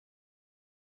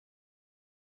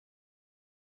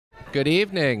Good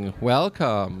evening.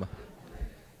 Welcome.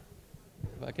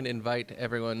 If I can invite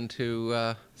everyone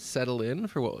to settle in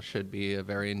for what should be a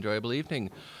very enjoyable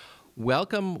evening.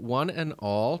 Welcome, one and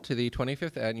all, to the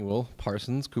 25th Annual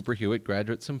Parsons Cooper Hewitt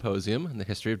Graduate Symposium in the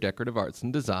History of Decorative Arts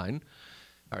and Design.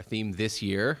 Our theme this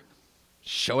year,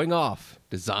 Showing Off,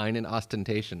 Design and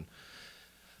Ostentation.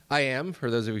 I am, for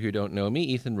those of you who don't know me,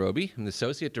 Ethan Robey. I'm the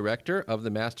Associate Director of the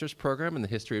Master's Program in the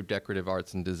History of Decorative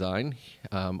Arts and Design,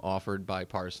 offered by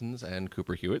Parsons and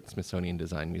Cooper Hewitt Smithsonian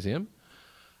Design Museum.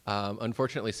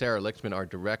 Unfortunately, Sarah Lichtman, our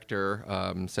director,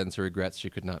 sends her regrets she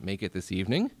could not make it this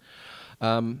evening.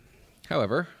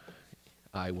 However,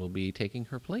 I will be taking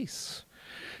her place.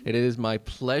 It is my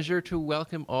pleasure to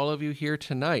welcome all of you here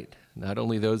tonight, not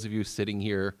only those of you sitting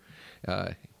here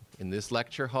in this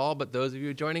lecture hall, but those of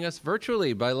you joining us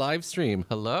virtually by live stream.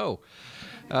 Hello.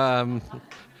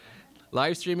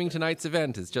 Live streaming tonight's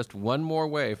event is just one more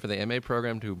way for the MA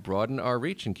program to broaden our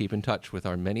reach and keep in touch with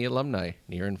our many alumni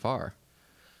near and far.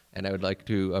 And I would like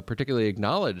to particularly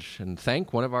acknowledge and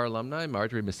thank one of our alumni,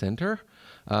 Marjorie Macenter,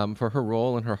 for her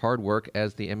role and her hard work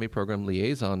as the MA program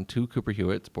liaison to Cooper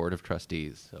Hewitt's Board of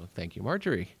Trustees. So thank you,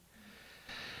 Marjorie.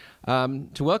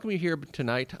 To welcome you here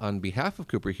tonight on behalf of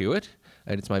Cooper Hewitt,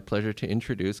 and it's my pleasure to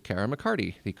introduce Cara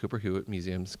McCarty, the Cooper Hewitt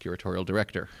Museum's Curatorial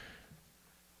Director.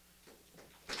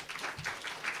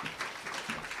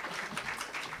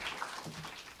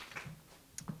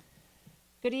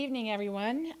 Good evening,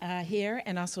 everyone, here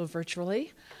and also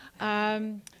virtually.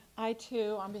 I,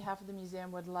 too, on behalf of the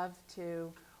museum, would love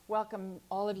to welcome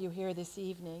all of you here this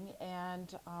evening,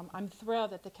 and I'm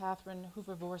thrilled that the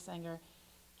Hoover Voorsanger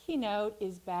Keynote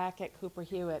is back at Cooper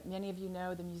Hewitt. Many of you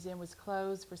know the museum was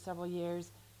closed for several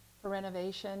years for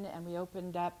renovation, and we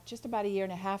opened up just about a year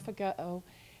and a half ago,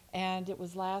 and it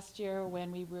was last year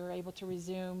when we were able to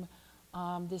resume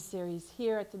this series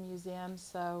here at the museum.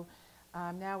 So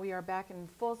now we are back in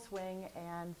full swing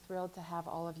and thrilled to have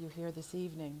all of you here this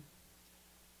evening.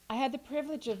 I had the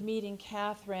privilege of meeting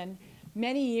Catherine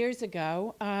many years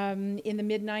ago in the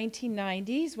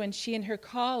mid-1990s when she and her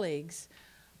colleagues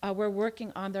were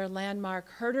working on their landmark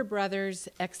Herder Brothers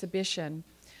exhibition.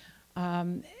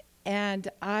 And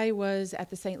I was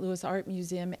at the St. Louis Art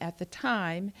Museum at the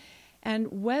time,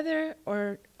 and whether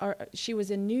or she was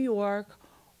in New York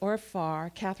or far,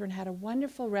 Catherine had a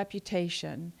wonderful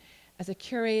reputation as a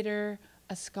curator,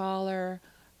 a scholar,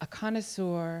 a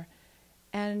connoisseur,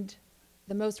 and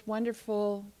the most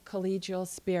wonderful collegial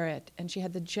spirit, and she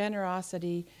had the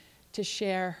generosity to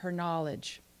share her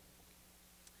knowledge.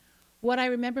 What I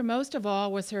remember most of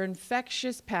all was her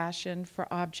infectious passion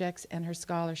for objects and her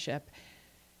scholarship,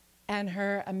 and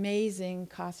her amazing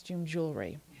costume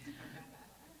jewelry.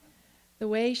 The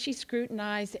way she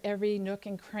scrutinized every nook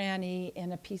and cranny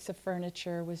in a piece of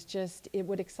furniture was just, it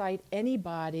would excite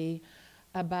anybody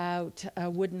about a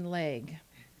wooden leg.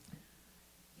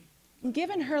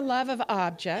 Given her love of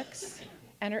objects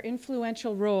and her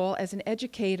influential role as an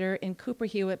educator in Cooper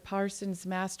Hewitt Parsons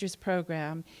Master's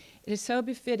Program, it is so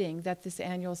befitting that this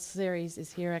annual series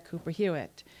is here at Cooper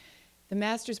Hewitt. The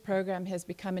Master's Program has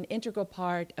become an integral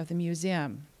part of the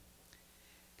museum.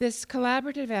 This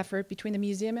collaborative effort between the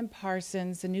museum and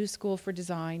Parsons, the New School for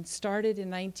Design, started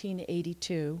in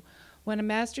 1982 when a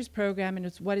master's program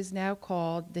in what is now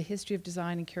called the History of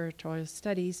Design and Curatorial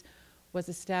Studies was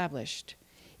established.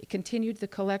 It continued the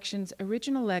collection's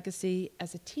original legacy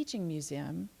as a teaching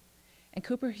museum, and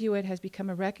Cooper Hewitt has become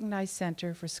a recognized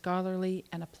center for scholarly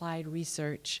and applied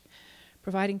research,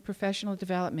 providing professional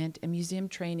development and museum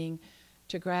training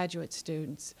to graduate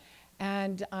students.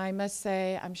 And I must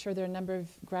say, I'm sure there are a number of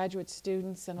graduate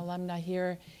students and alumni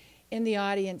here in the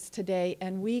audience today,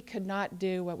 and we could not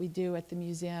do what we do at the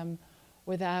museum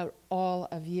without all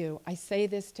of you. I say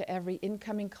this to every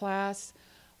incoming class.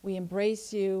 We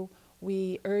embrace you.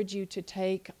 We urge you to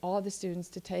take, all the students,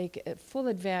 to take full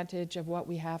advantage of what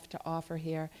we have to offer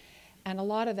here. And a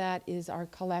lot of that is our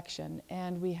collection.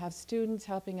 And we have students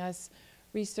helping us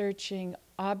researching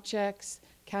objects,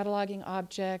 cataloging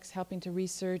objects, helping to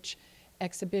research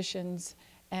exhibitions.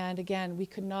 And again, we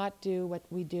could not do what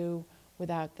we do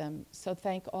without them. So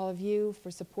thank all of you for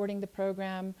supporting the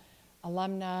program,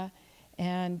 alumni,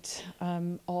 and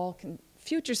all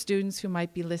future students who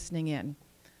might be listening in.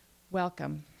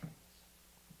 Welcome.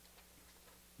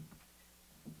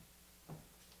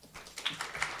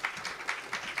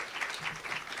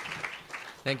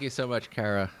 Thank you so much,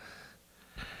 Cara.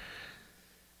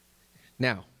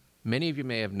 Now, many of you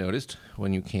may have noticed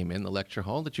when you came in the lecture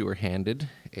hall that you were handed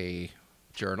a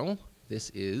journal.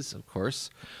 This is, of course,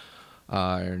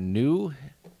 our new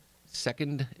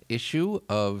second issue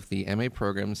of the MA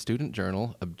program student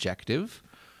journal, Objective.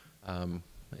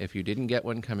 If you didn't get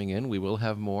one coming in, we will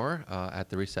have more at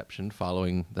the reception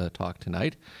following the talk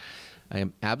tonight. I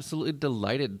am absolutely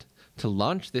delighted to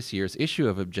launch this year's issue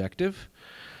of Objective,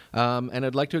 and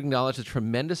I'd like to acknowledge the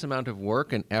tremendous amount of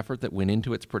work and effort that went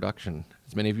into its production.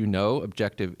 As many of you know,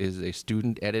 Objective is a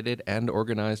student-edited and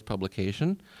organized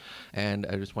publication, and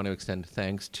I just want to extend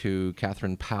thanks to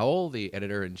Catherine Powell, the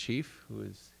editor-in-chief, who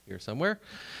is here somewhere,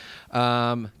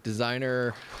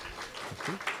 designer,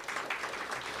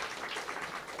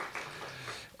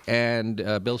 and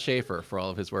Bill Schaefer for all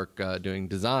of his work doing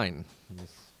design.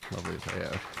 This lovely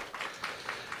layout.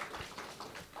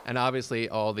 And obviously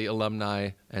all the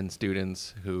alumni and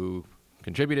students who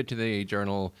contributed to the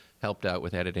journal, helped out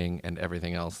with editing and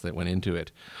everything else that went into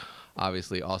it.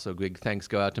 Obviously also big thanks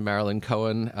go out to Marilyn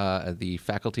Cohen, the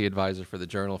faculty advisor for the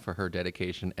journal, for her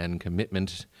dedication and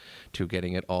commitment to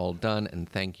getting it all done. And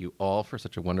thank you all for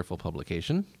such a wonderful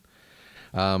publication.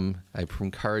 I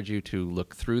encourage you to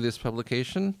look through this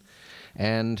publication.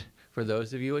 And for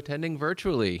those of you attending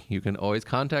virtually, you can always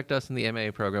contact us in the MA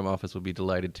program office. We'll be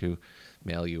delighted to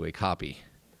mail you a copy.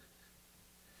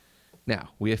 Now,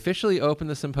 we officially open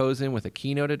the symposium with a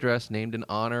keynote address named in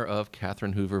honor of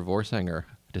Catherine Hoover Voorsanger,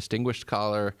 a distinguished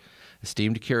scholar,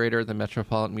 esteemed curator at the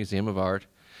Metropolitan Museum of Art,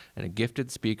 and a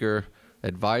gifted speaker,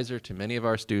 advisor to many of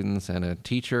our students, and a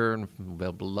teacher and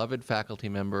a beloved faculty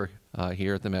member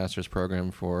here at the master's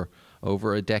program for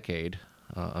over a decade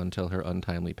until her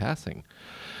untimely passing.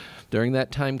 During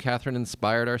that time, Catherine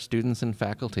inspired our students and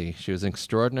faculty. She was an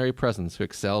extraordinary presence who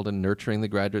excelled in nurturing the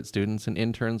graduate students and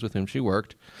interns with whom she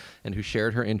worked, and who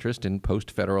shared her interest in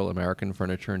post-federal American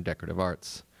furniture and decorative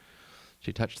arts.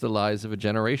 She touched the lives of a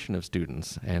generation of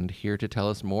students, and here to tell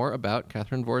us more about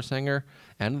Catherine Voorsanger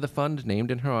and the fund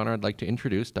named in her honor, I'd like to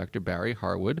introduce Dr. Barry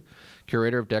Harwood,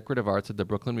 Curator of Decorative Arts at the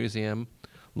Brooklyn Museum,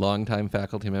 longtime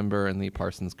faculty member in the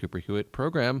Parsons Cooper Hewitt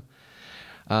program,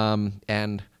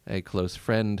 and a close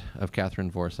friend of Catherine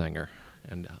Voorsanger,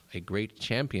 and a great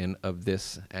champion of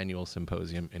this annual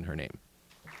symposium in her name.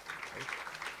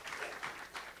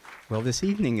 Well, this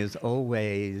evening is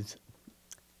always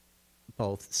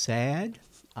both sad,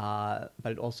 but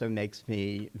it also makes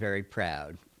me very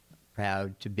proud.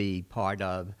 Proud to be part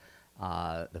of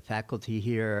the faculty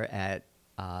here at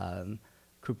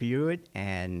Cooper Hewitt,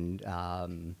 and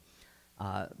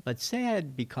but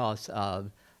sad because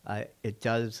of it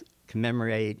does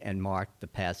commemorate and mark the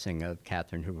passing of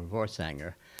Catherine Hoover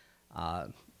Voorsanger.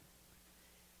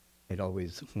 It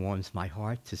always warms my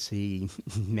heart to see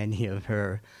many of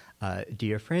her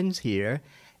dear friends here,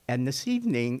 and this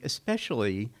evening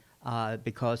especially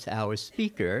because our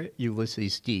speaker,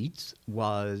 Ulysses Dietz,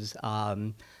 was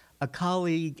a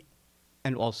colleague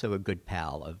and also a good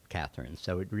pal of Catherine,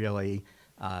 so it really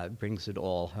brings it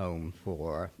all home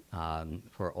for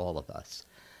all of us.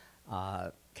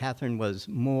 Catherine was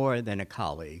more than a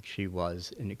colleague. She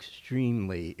was an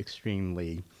extremely,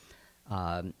 extremely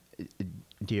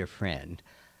dear friend.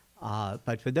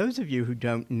 But for those of you who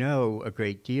don't know a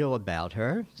great deal about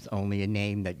her, it's only a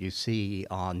name that you see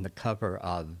on the cover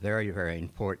of very, very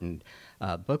important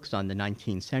books on the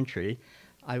 19th century,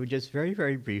 I would just very,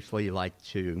 very briefly like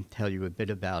to tell you a bit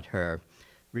about her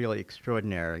really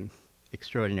extraordinary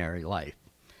life.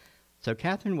 So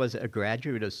Catherine was a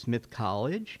graduate of Smith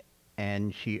College,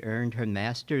 and she earned her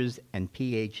master's and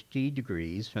PhD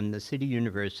degrees from the City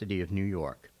University of New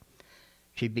York.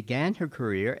 She began her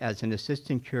career as an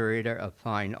assistant curator of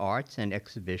fine arts and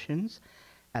exhibitions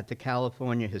at the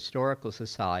California Historical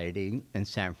Society in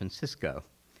San Francisco.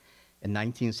 In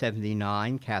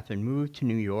 1979, Catherine moved to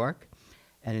New York,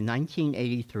 and in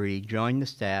 1983 joined the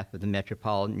staff of the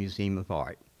Metropolitan Museum of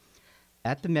Art.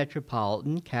 At the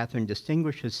Metropolitan, Catherine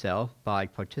distinguished herself by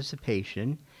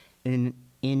participation in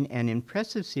an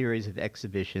impressive series of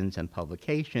exhibitions and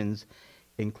publications,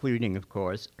 including, of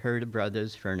course, Herder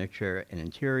Brothers Furniture and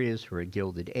Interiors for a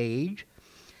Gilded Age.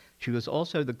 She was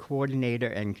also the coordinator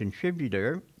and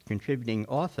contributing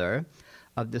author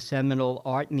of the seminal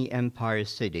Art in the Empire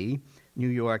City, New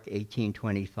York,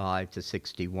 1825 to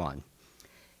 61.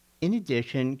 In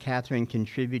addition, Catherine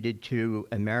contributed to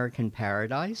American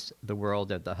Paradise, the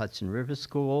World of the Hudson River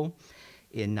School,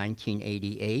 in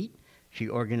 1988. She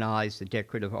organized the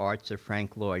decorative arts of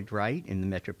Frank Lloyd Wright in the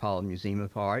Metropolitan Museum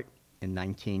of Art in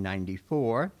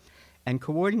 1994, and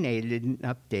coordinated and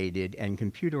updated and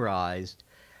computerized,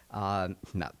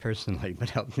 not personally, but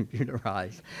helped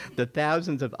computerize, the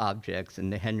thousands of objects in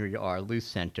the Henry R. Luce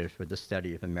Center for the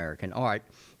Study of American Art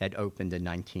that opened in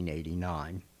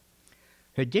 1989.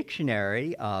 Her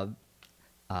dictionary of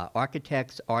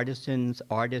architects, artisans,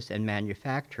 artists, and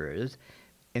manufacturers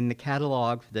in the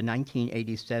catalog for the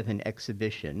 1987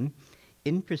 exhibition,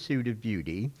 In Pursuit of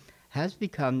Beauty, has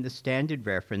become the standard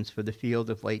reference for the field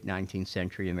of late 19th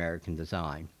century American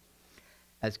design.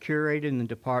 As curator in the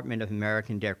Department of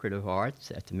American Decorative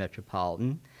Arts at the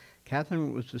Metropolitan,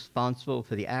 Catherine was responsible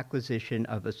for the acquisition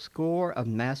of a score of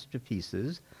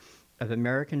masterpieces of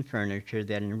American furniture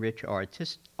that enrich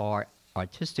our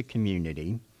artistic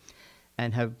community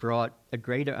and have brought a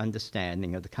greater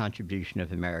understanding of the contribution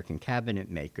of American cabinet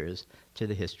makers to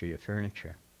the history of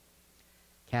furniture.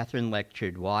 Catherine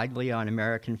lectured widely on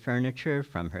American furniture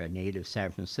from her native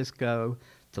San Francisco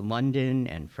to London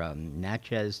and from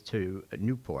Natchez to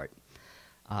Newport.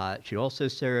 She also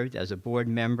served as a board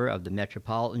member of the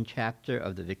Metropolitan chapter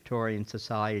of the Victorian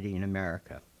Society in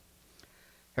America.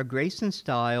 Her grace and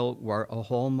style were a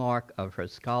hallmark of her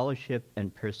scholarship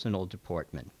and personal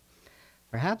deportment.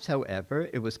 Perhaps, however,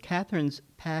 it was Catherine's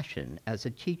passion as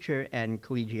a teacher and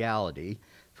collegiality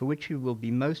for which she will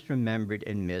be most remembered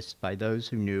and missed by those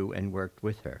who knew and worked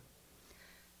with her.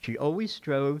 She always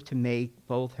strove to make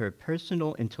both her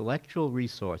personal intellectual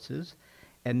resources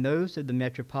and those of the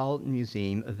Metropolitan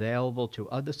Museum available to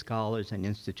other scholars and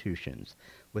institutions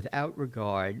without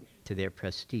regard to their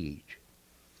prestige.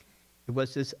 It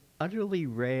was this utterly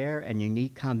rare and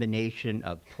unique combination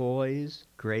of poise,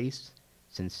 grace,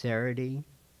 sincerity,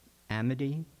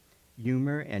 amity,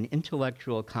 humor, and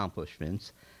intellectual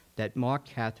accomplishments that marked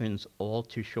Catherine's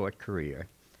all-too-short career,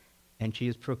 and she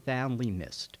is profoundly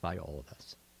missed by all of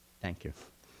us. Thank you.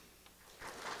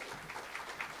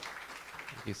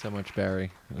 Thank you so much,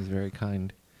 Barry. It was very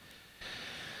kind.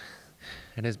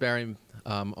 And as Barry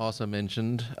also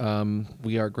mentioned,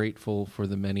 we are grateful for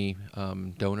the many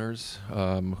donors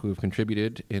who have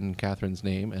contributed in Catherine's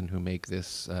name and who make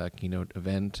this keynote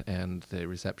event and the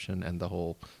reception and the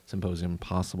whole symposium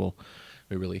possible.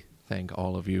 We really thank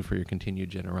all of you for your continued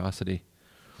generosity.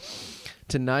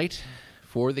 Tonight,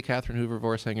 for the Catherine Hoover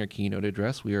Voorsanger Keynote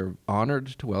Address, we are honored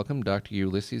to welcome Dr.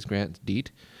 Ulysses Grant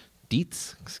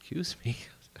Dietz, excuse me,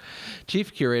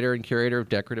 Chief Curator and Curator of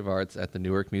Decorative Arts at the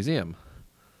Newark Museum.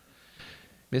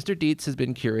 Mr. Dietz has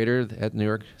been curator at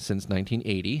Newark since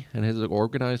 1980 and has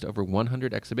organized over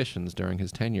 100 exhibitions during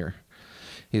his tenure.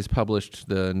 He's published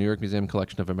the New York Museum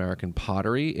Collection of American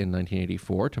Pottery in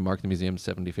 1984 to mark the museum's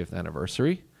 75th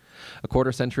anniversary. A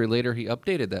quarter century later, he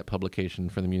updated that publication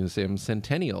for the museum's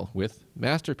centennial with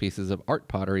masterpieces of art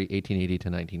pottery 1880 to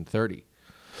 1930.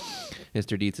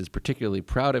 Mr. Dietz is particularly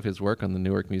proud of his work on the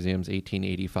Newark Museum's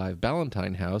 1885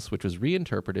 Ballantine House, which was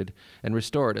reinterpreted and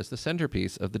restored as the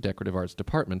centerpiece of the Decorative Arts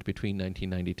Department between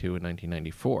 1992 and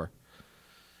 1994.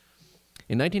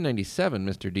 In 1997,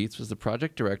 Mr. Dietz was the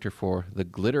project director for The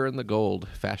Glitter and the Gold,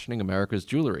 Fashioning America's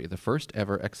Jewelry, the first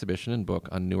ever exhibition and book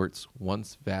on Newark's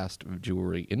once vast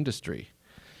jewelry industry.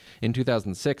 In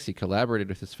 2006, he collaborated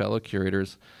with his fellow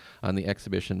curators on the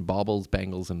exhibition Baubles,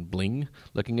 Bangles, and Bling,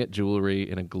 looking at jewelry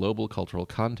in a global cultural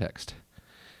context.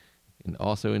 And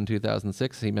also in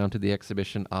 2006, he mounted the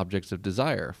exhibition Objects of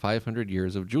Desire, 500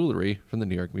 Years of Jewelry from the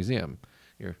New York Museum.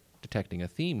 You're detecting a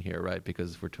theme here, right?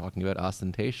 Because we're talking about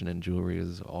ostentation, and jewelry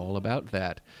is all about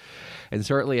that. And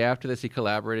shortly after this, he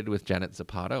collaborated with Janet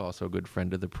Zapata, also a good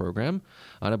friend of the program,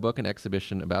 on a book and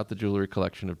exhibition about the jewelry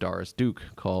collection of Doris Duke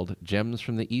called Gems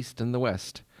from the East and the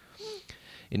West.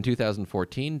 In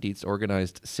 2014, Dietz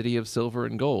organized City of Silver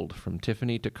and Gold, from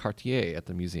Tiffany to Cartier at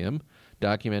the museum,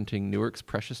 documenting Newark's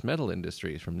precious metal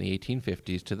industries from the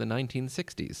 1850s to the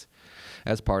 1960s,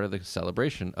 as part of the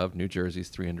celebration of New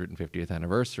Jersey's 350th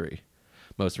anniversary.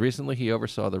 Most recently, he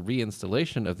oversaw the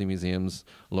reinstallation of the museum's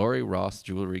Laurie Ross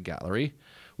Jewelry Gallery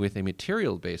with a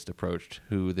material-based approach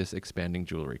to this expanding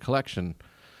jewelry collection.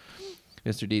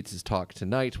 Mr. Dietz's talk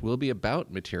tonight will be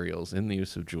about materials in the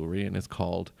use of jewelry and is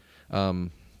called,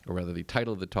 or rather the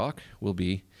title of the talk will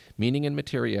be Meaning and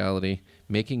Materiality,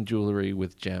 Making Jewelry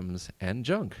with Gems and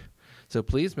Junk. So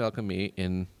please join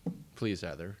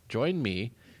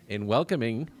me in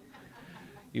welcoming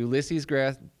Ulysses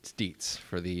Grant Dietz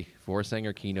for the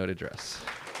Voorsanger Keynote Address.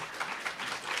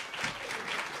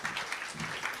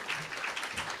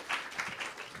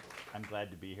 I'm glad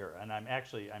to be here, and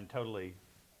I'm totally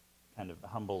kind of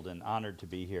humbled and honored to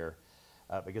be here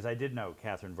because I did know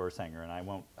Catherine Voorsanger, and I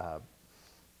won't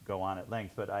go on at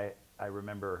length, but I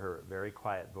remember her very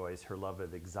quiet voice, her love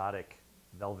of exotic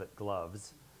velvet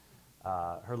gloves,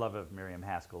 her love of Miriam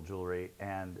Haskell jewelry,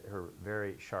 and her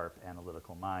very sharp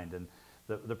analytical mind. And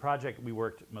the project we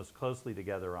worked most closely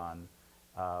together on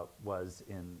was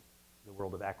in the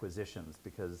world of acquisitions,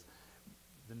 because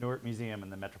the Newark Museum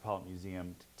and the Metropolitan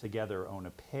Museum together own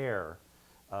a pair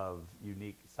of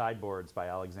unique sideboards by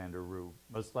Alexander Roux,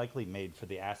 most likely made for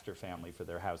the Astor family for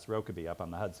their house Rokeby up on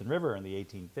the Hudson River in the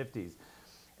 1850s.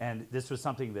 And this was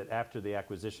something that after the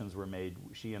acquisitions were made,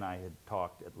 she and I had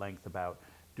talked at length about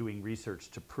doing research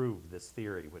to prove this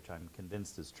theory, which I'm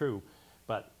convinced is true,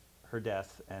 but her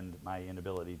death and my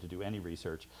inability to do any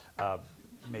research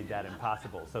made that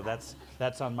impossible. So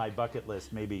that's on my bucket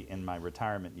list, maybe in my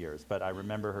retirement years. But I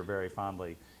remember her very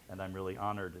fondly, and I'm really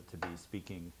honored to be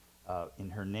speaking in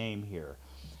her name here.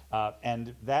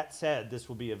 And that said, this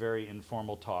will be a very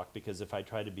informal talk, because if I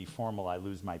try to be formal, I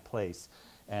lose my place.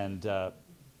 And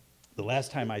the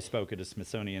last time I spoke at a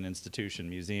Smithsonian Institution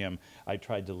museum, I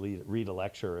tried to read a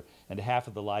lecture, and half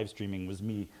of the live streaming was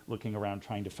me looking around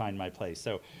trying to find my place.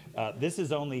 So this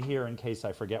is only here in case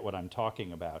I forget what I'm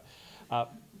talking about.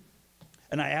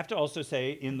 And I have to also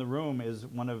say, in the room is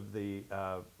one of the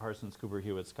Parsons Cooper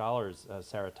Hewitt scholars,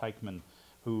 Sarah Teichmann,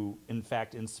 who in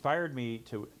fact inspired me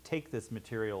to take this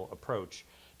material approach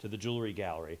to the jewelry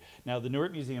gallery. Now, the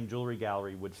Newark Museum Jewelry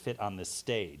Gallery would fit on this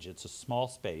stage. It's a small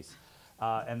space.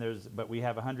 But we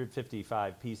have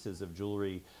 155 pieces of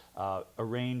jewelry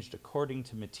arranged according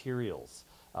to materials,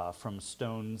 from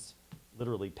stones,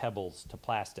 literally pebbles, to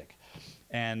plastic.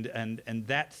 And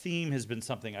that theme has been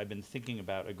something I've been thinking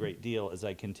about a great deal as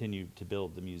I continue to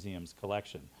build the museum's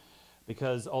collection.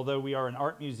 Because although we are an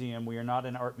art museum, we are not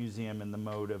an art museum in the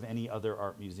mode of any other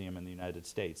art museum in the United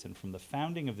States. And from the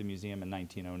founding of the museum in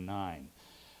 1909,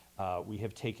 we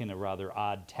have taken a rather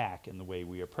odd tack in the way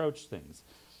we approach things.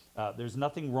 There's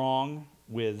nothing wrong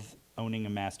with owning a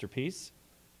masterpiece.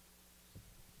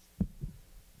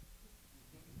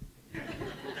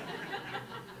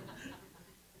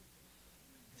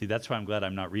 See, that's why I'm glad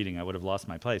I'm not reading. I would have lost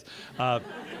my place.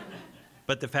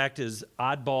 But the fact is,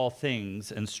 oddball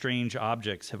things and strange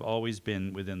objects have always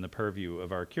been within the purview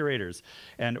of our curators.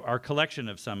 And our collection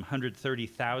of some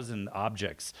 130,000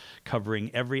 objects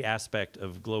covering every aspect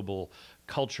of global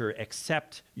culture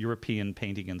except European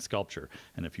painting and sculpture.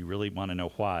 And if you really want to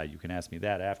know why, you can ask me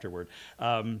that afterward.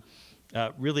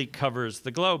 Really covers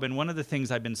the globe. And one of the things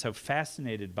I've been so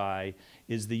fascinated by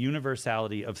is the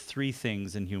universality of three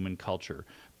things in human culture: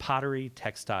 pottery,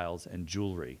 textiles, and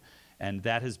jewelry. And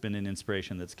that has been an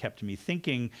inspiration that's kept me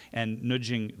thinking and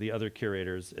nudging the other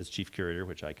curators, as chief curator,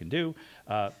 which I can do,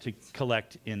 to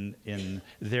collect in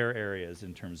their areas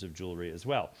in terms of jewelry as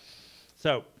well.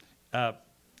 So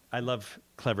I love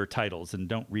clever titles, and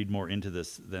don't read more into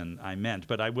this than I meant,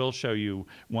 but I will show you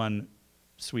one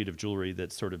suite of jewelry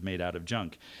that's sort of made out of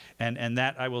junk. And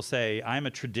that, I will say, I'm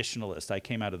a traditionalist. I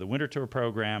came out of the Winter Tour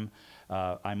program.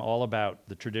 I'm all about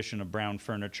the tradition of brown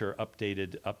furniture,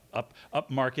 updated,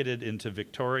 up-marketed into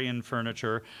Victorian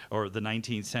furniture, or the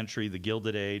 19th century, the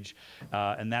Gilded Age,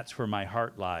 and that's where my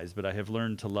heart lies. But I have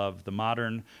learned to love the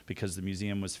modern, because the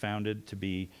museum was founded to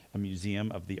be a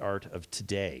museum of the art of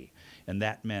today. And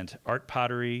that meant art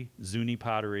pottery, Zuni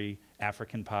pottery,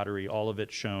 African pottery, all of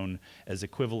it shown as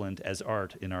equivalent as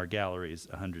art in our galleries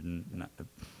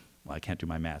well, I can't do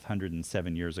my math,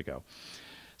 107 years ago.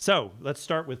 So let's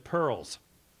start with pearls.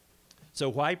 So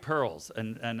why pearls?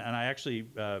 And I actually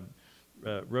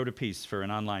wrote a piece for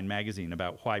an online magazine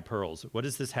about why pearls. What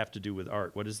does this have to do with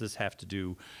art? What does this have to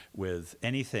do with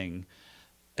anything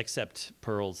except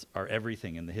pearls are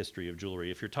everything in the history of jewelry?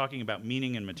 If you're talking about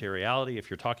meaning and materiality, if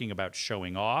you're talking about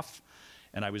showing off,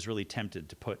 and I was really tempted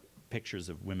to put pictures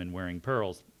of women wearing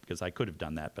pearls, because I could have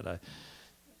done that, but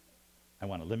I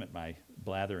want to limit my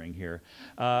blathering here.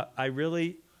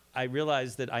 I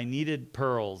realized that I needed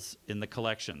pearls in the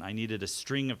collection. I needed a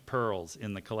string of pearls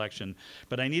in the collection,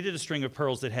 but I needed a string of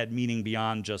pearls that had meaning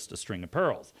beyond just a string of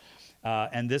pearls.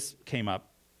 And this came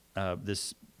up,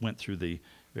 this went through the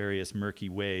various murky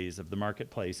ways of the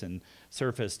marketplace and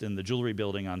surfaced in the jewelry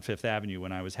building on Fifth Avenue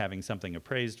when I was having something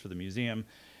appraised for the museum.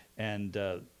 And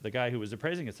the guy who was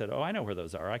appraising it said, "Oh, I know where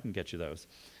those are. I can get you those."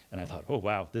 And I thought, oh,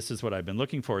 wow, this is what I've been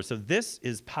looking for. So this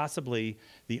is possibly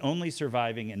the only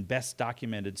surviving and best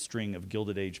documented string of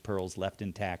Gilded Age pearls left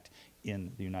intact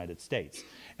in the United States.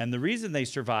 And the reason they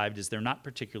survived is they're not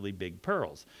particularly big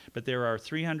pearls, but there are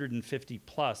 350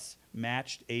 plus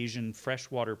matched Asian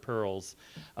freshwater pearls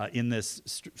in this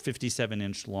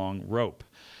 57-inch long rope,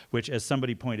 which, as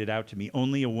somebody pointed out to me,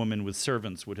 only a woman with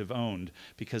servants would have owned,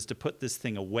 because to put this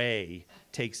thing away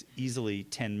takes easily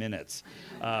 10 minutes.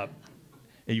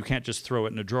 You can't just throw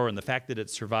it in a drawer, and the fact that it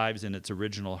survives in its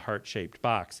original heart-shaped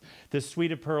box. This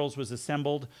suite of pearls was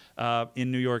assembled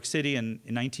in New York City in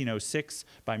 1906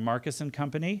 by Marcus &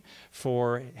 Company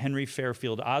for Henry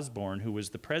Fairfield Osborn, who was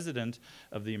the president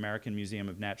of the American Museum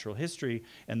of Natural History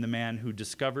and the man who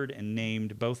discovered and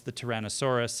named both the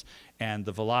Tyrannosaurus and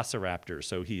the Velociraptor.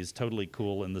 So he is totally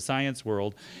cool in the science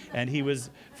world. And he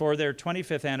was, for their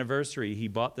 25th anniversary, he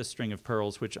bought this string of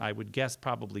pearls, which I would guess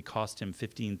probably cost him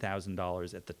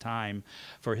 $15,000 at at the time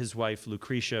for his wife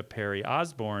Lucretia Perry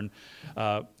Osborne,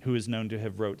 who is known to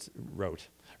have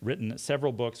written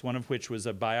several books, one of which was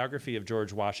a biography of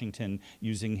George Washington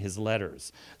using his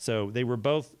letters. So they were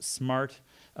both smart,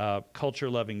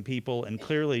 culture-loving people, and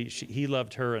clearly he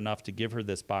loved her enough to give her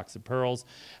this box of pearls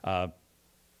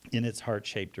in its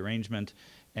heart-shaped arrangement,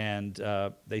 and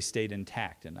they stayed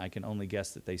intact. And I can only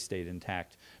guess that they stayed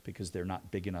intact because they're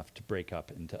not big enough to break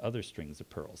up into other strings of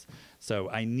pearls. So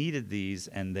I needed these,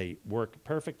 and they work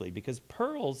perfectly, because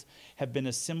pearls have been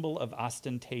a symbol of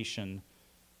ostentation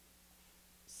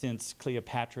since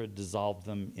Cleopatra dissolved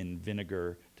them in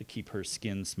vinegar to keep her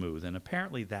skin smooth. And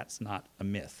apparently that's not a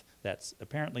myth. That's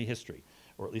apparently history,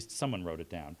 or at least someone wrote it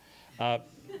down.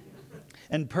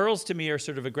 And pearls to me are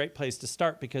sort of a great place to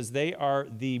start, because they are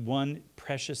the one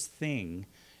precious thing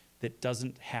that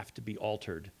doesn't have to be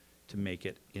altered to make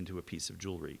it into a piece of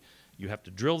jewelry. You have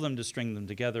to drill them to string them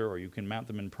together, or you can mount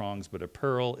them in prongs, but a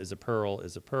pearl is a pearl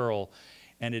is a pearl,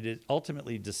 and it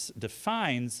ultimately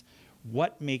defines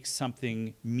what makes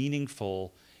something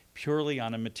meaningful purely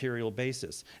on a material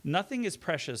basis. Nothing is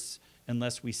precious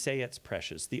unless we say it's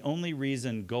precious. The only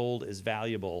reason gold is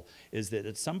valuable is that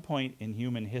at some point in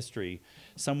human history,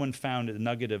 someone found a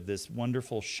nugget of this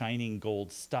wonderful shining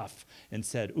gold stuff and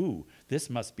said, ooh, this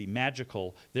must be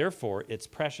magical, therefore it's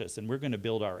precious, and we're going to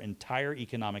build our entire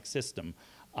economic system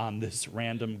on this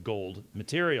random gold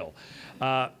material.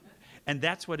 And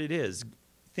that's what it is.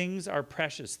 Things are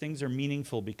precious, things are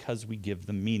meaningful because we give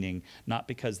them meaning, not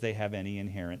because they have any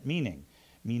inherent meaning.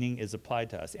 Meaning is applied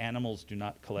to us. Animals do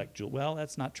not collect jewelry. Well,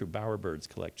 that's not true. Bowerbirds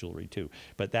collect jewelry too,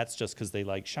 but that's just because they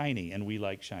like shiny, and we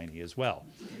like shiny as well.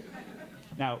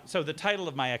 Now, so the title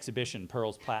of my exhibition,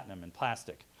 Pearls, Platinum, and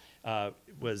Plastic,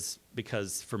 was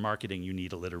because for marketing you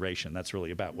need alliteration. That's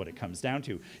really about what it comes down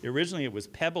to. Originally it was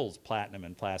Pebbles, Platinum,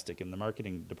 and Plastic, and the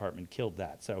marketing department killed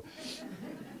that. So.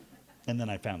 And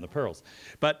then I found the pearls.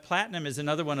 But platinum is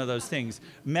another one of those things.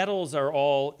 Metals are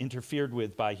all interfered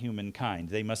with by humankind.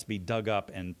 They must be dug up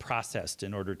and processed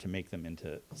in order to make them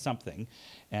into something.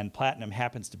 And platinum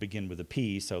happens to begin with a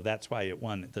P, so that's why it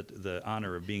won the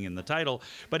honor of being in the title.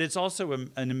 But it's also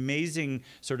an amazing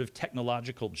sort of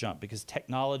technological jump, because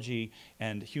technology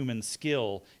and human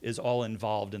skill is all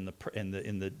involved in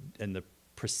the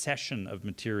procession of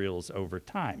materials over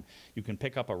time. You can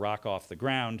pick up a rock off the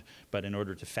ground, but in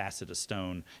order to facet a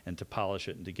stone and to polish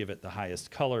it and to give it the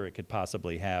highest color it could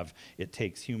possibly have, it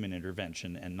takes human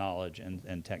intervention and knowledge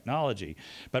and technology.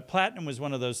 But platinum was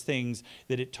one of those things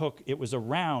that it was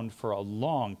around for a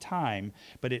long time,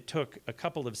 but it took a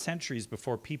couple of centuries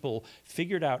before people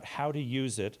figured out how to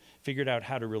use it, figured out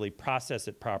how to really process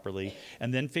it properly,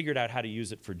 and then figured out how to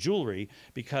use it for jewelry,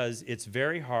 because it's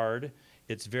very hard.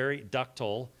 It's very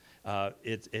ductile.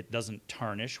 It doesn't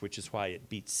tarnish, which is why it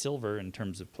beats silver in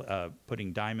terms of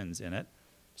putting diamonds in it,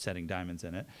 setting diamonds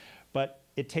in it. But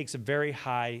it takes a very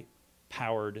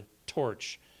high-powered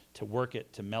torch to work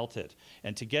it, to melt it,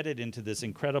 and to get it into this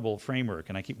incredible framework.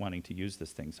 And I keep wanting to use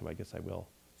this thing, so I guess I will.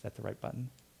 Is that the right button?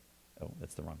 Oh,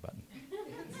 that's the wrong button.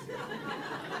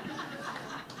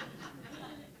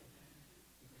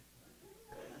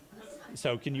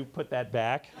 So can you put that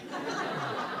back?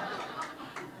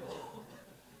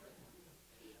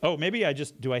 Oh, maybe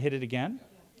do I hit it again?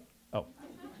 Oh.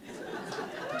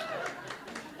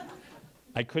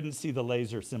 I couldn't see the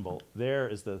laser symbol. There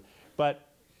is but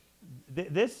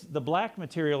the black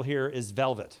material here is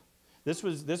velvet.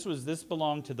 This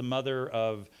belonged to the mother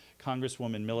of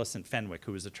Congresswoman Millicent Fenwick,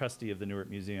 who was a trustee of the Newark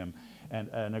Museum,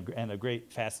 and a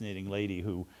great, fascinating lady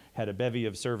who had a bevy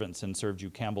of servants and served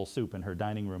you Campbell soup in her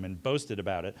dining room and boasted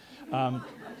about it.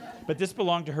 But this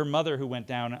belonged to her mother, who went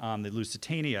down on the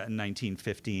Lusitania in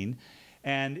 1915.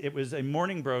 And it was a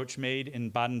mourning brooch made in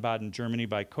Baden-Baden, Germany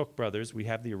by Koch brothers. We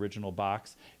have the original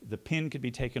box. The pin could be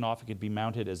taken off. It could be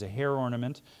mounted as a hair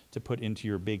ornament to put into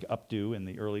your big updo in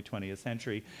the early 20th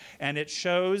century. And it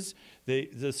shows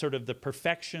the sort of the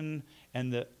perfection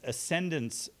and the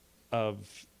ascendance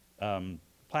of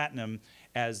platinum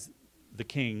as the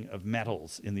king of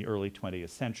metals in the early 20th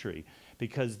century,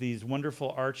 because these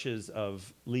wonderful arches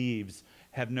of leaves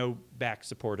have no back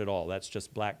support at all. That's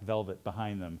just black velvet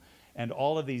behind them. And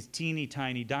all of these teeny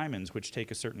tiny diamonds, which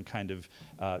take a certain kind of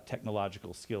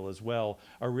technological skill as well,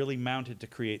 are really mounted to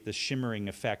create the shimmering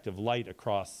effect of light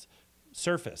across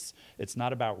surface. It's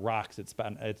not about rocks. It's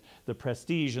the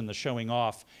prestige and the showing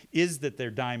off is that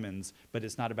they're diamonds, but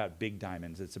it's not about big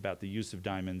diamonds. It's about the use of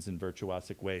diamonds in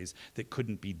virtuosic ways that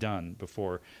couldn't be done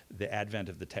before the advent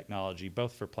of the technology,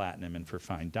 both for platinum and for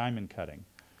fine diamond cutting.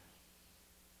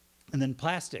 And then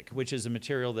plastic, which is a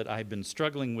material that I've been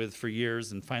struggling with for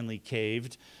years and finally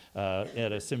caved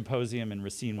at a symposium in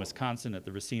Racine, Wisconsin, at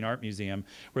the Racine Art Museum,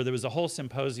 where there was a whole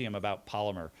symposium about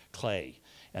polymer clay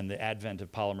and the advent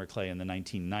of polymer clay in the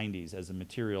 1990s as a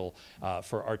material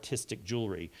for artistic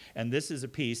jewelry. And this is a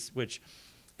piece which,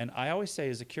 and I always say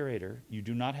as a curator, you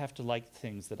do not have to like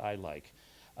things that I like.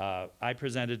 I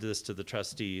presented this to the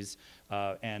trustees,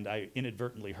 and I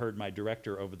inadvertently heard my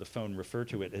director over the phone refer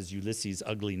to it as Ulysses'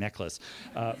 ugly necklace.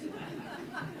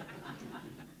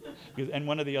 And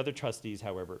one of the other trustees,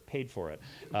 however, paid for it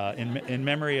in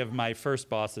memory of my first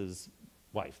boss's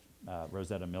wife,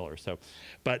 Rosetta Miller.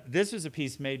 But this is a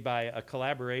piece made by a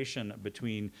collaboration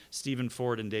between Stephen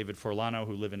Ford and David Forlano,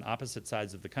 who live in opposite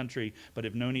sides of the country, but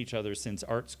have known each other since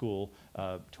art school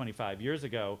 25 years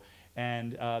ago.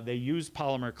 And they use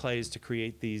polymer clays to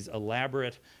create these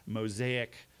elaborate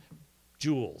mosaic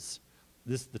jewels.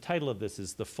 The title of this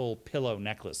is the full pillow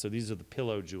necklace. So these are the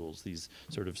pillow jewels, these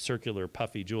sort of circular,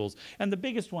 puffy jewels. And the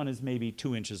biggest one is maybe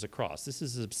 2 inches across. This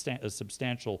is a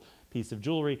substantial piece of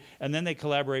jewelry. And then they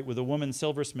collaborate with a woman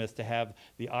silversmith to have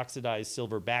the oxidized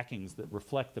silver backings that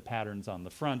reflect the patterns on the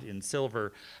front in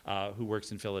silver, who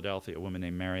works in Philadelphia, a woman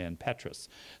named Marianne Petrus.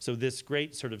 So this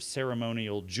great sort of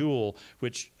ceremonial jewel,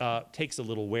 which takes a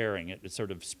little wearing. It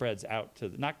sort of spreads out to,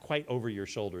 not quite over your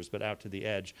shoulders, but out to the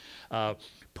edge,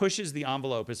 pushes the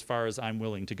envelope as far as I'm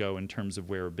willing to go in terms of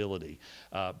wearability.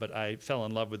 But I fell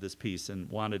in love with this piece and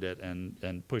wanted it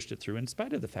and pushed it through in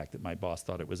spite of the fact that my boss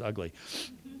thought it was ugly.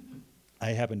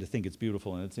 I happen to think it's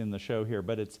beautiful, and it's in the show here,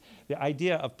 but it's the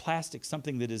idea of plastic,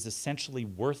 something that is essentially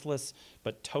worthless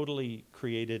but totally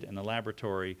created in a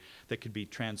laboratory that could be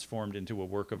transformed into a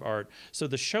work of art. So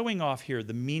the showing off here,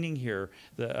 the meaning here,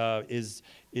 is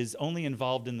only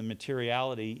involved in the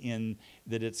materiality in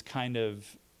that it's kind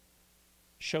of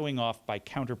showing off by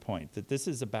counterpoint, that this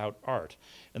is about art.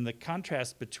 And the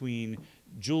contrast between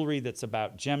jewelry that's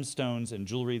about gemstones and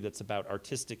jewelry that's about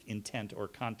artistic intent or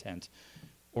content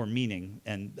or meaning,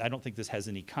 and I don't think this has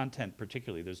any content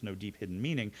particularly, there's no deep hidden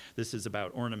meaning. This is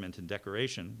about ornament and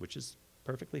decoration, which is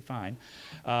perfectly fine.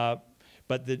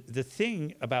 But the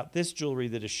thing about this jewelry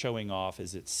that is showing off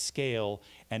is its scale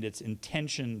and its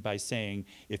intention by saying,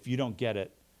 if you don't get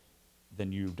it,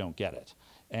 then you don't get it.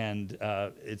 And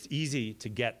it's easy to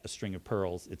get a string of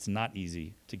pearls. It's not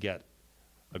easy to get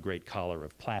a great collar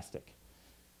of plastic.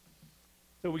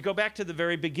 So we go back to the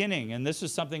very beginning, and this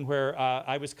is something where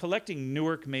I was collecting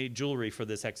Newark-made jewelry for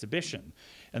this exhibition.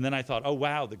 And then I thought, oh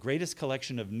wow, the greatest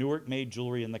collection of Newark-made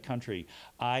jewelry in the country.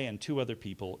 I and 2 other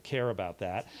people care about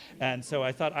that. And so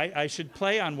I thought I should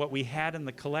play on what we had in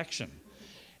the collection.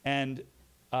 And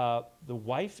the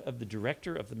wife of the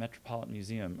director of the Metropolitan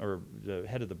Museum, or the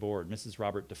head of the board, Mrs.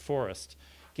 Robert DeForest,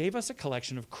 gave us a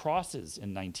collection of crosses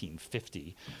in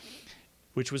 1950.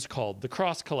 Which was called the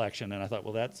Cross Collection. And I thought,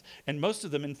 well, and most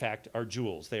of them, in fact, are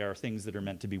jewels. They are things that are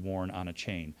meant to be worn on a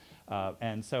chain.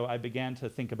 And so I began to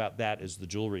think about that as the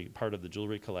jewelry, part of the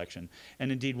jewelry collection.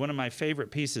 And indeed, one of my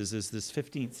favorite pieces is this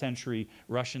 15th century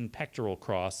Russian pectoral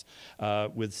cross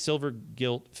with silver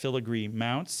gilt filigree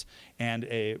mounts and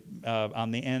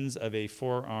on the ends of a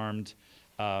 4-armed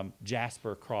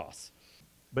jasper cross.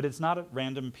 But it's not a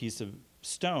random piece of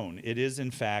stone. It is,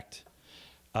 in fact,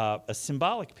 a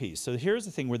symbolic piece. So here's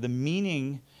the thing where the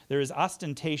meaning, there is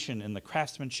ostentation in the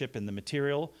craftsmanship and the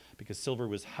material, because silver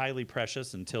was highly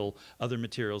precious until other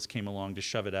materials came along to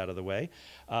shove it out of the way.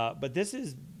 But this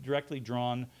is directly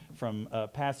drawn from a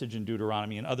passage in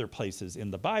Deuteronomy and other places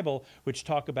in the Bible, which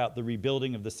talk about the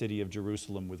rebuilding of the city of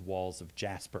Jerusalem with walls of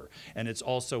jasper. And it's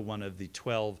also one of the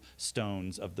 12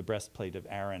 stones of the breastplate of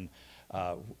Aaron,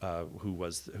 who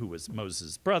was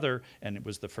Moses' brother, and it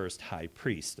was the first high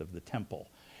priest of the temple.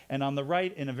 And on the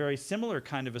right, in a very similar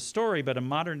kind of a story, but a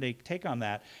modern-day take on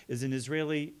that, is an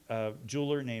Israeli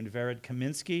jeweler named Vered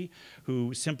Kaminsky,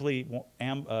 who simply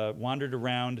wandered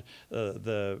around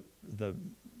the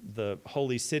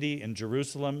holy city in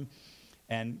Jerusalem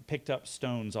and picked up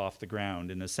stones off the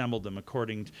ground and assembled them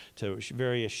according to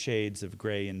various shades of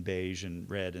gray and beige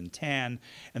and red and tan,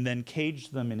 and then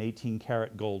caged them in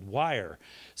 18-karat gold wire.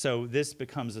 So this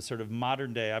becomes a sort of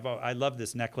modern day. I love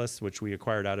this necklace, which we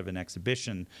acquired out of an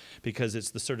exhibition, because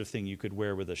it's the sort of thing you could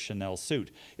wear with a Chanel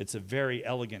suit. It's a very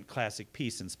elegant, classic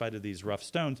piece in spite of these rough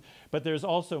stones, but there's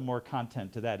also more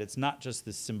content to that. It's not just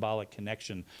this symbolic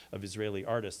connection of Israeli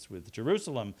artists with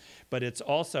Jerusalem, but it's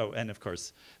also, and of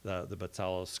course, the Batzalel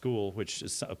School, which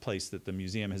is a place that the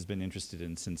museum has been interested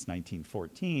in since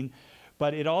 1914.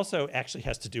 But it also actually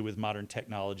has to do with modern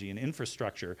technology and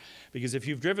infrastructure, because if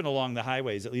you've driven along the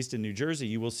highways, at least in New Jersey,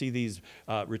 you will see these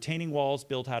retaining walls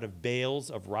built out of bales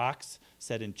of rocks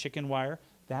set in chicken wire.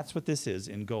 That's what this is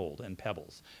in gold and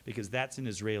pebbles, because that's an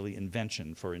Israeli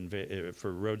invention for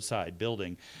roadside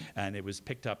building, and it was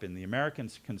picked up in the American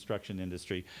construction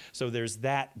industry. So there's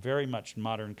that very much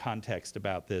modern context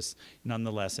about this,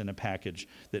 nonetheless in a package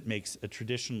that makes a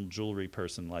traditional jewelry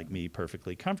person like me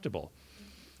perfectly comfortable.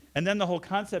 And then the whole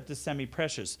concept is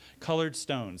semi-precious, colored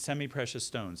stones, semi-precious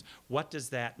stones. What does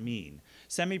that mean?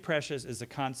 Semi-precious is a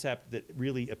concept that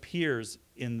really appears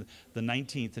in the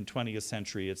 19th and 20th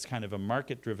century. It's kind of a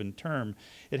market-driven term.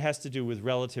 It has to do with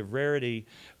relative rarity,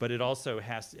 but it also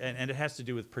has, and it has to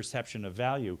do with perception of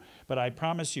value. But I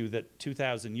promise you that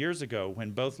 2,000 years ago,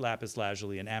 when both lapis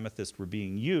lazuli and amethyst were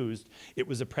being used, it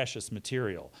was a precious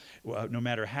material, no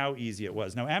matter how easy it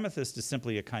was. Now, amethyst is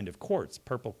simply a kind of quartz,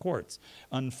 purple quartz.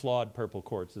 Unflawed purple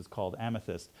quartz is called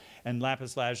amethyst. And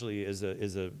lapis lazuli is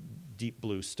a deep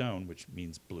blue stone, which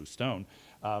means blue stone,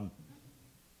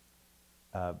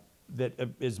 that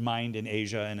is mined in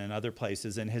Asia and in other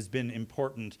places and has been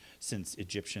important since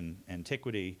Egyptian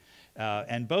antiquity.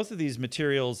 And both of these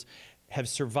materials have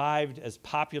survived as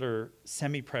popular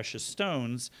semi-precious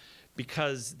stones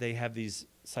because they have these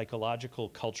psychological,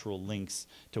 cultural links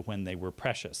to when they were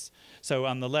precious. So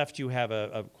on the left, you have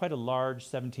quite a large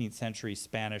 17th century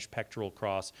Spanish pectoral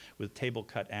cross with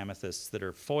table-cut amethysts that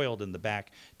are foiled in the back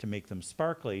to make them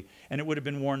sparkly, and it would have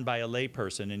been worn by a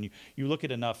layperson. And you look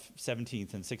at enough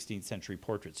 17th and 16th century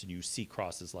portraits, and you see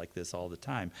crosses like this all the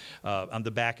time. On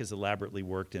the back is elaborately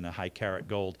worked in a high carat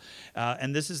gold.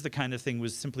 And this is the kind of thing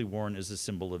was simply worn as a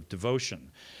symbol of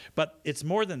devotion. But it's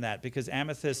more than that, because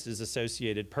amethyst is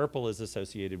associated, purple is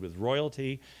associated with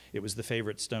royalty. It was the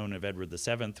favorite stone of Edward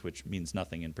VII, which means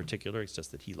nothing in particular. It's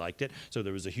just that he liked it. So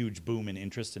there was a huge boom in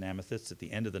interest in amethysts at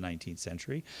the end of the 19th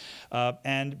century.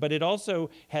 But it also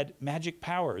had magic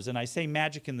powers. And I say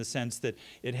magic in the sense that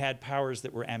it had powers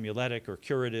that were amuletic or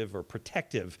curative or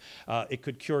protective. It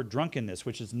could cure drunkenness,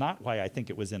 which is not why I think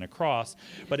it was in a cross.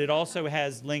 But it also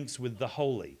has links with the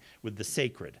holy, with the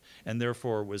sacred, and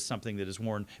therefore was something that is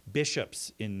worn.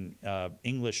 Bishops in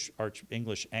English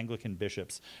Anglican bishops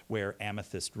wear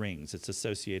amethyst rings. It's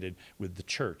associated with the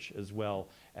church as well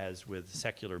as with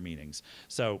secular meanings.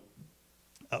 So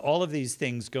all of these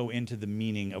things go into the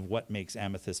meaning of what makes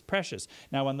amethyst precious.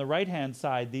 Now, on the right-hand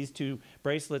side, these two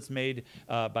bracelets made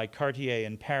by Cartier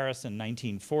in Paris in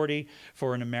 1940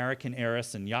 for an American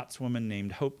heiress and yachtswoman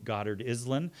named Hope Goddard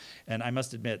Island. And I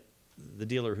must admit, the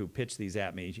dealer who pitched these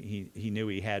at me, he knew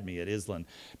he had me at Island,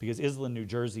 because Island, New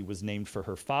Jersey was named for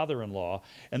her father-in-law.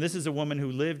 And this is a woman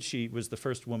who lived, she was the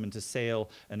first woman to sail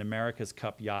an America's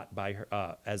Cup yacht by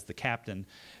her, as the captain.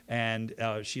 And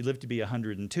she lived to be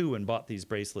 102 and bought these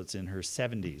bracelets in her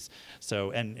 70s. So,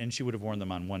 and she would have worn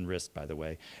them on one wrist, by the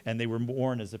way. And they were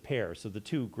worn as a pair. So the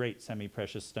two great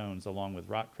semi-precious stones along with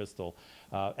rock crystal.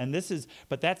 And this is,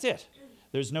 but that's it.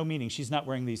 There's no meaning. She's not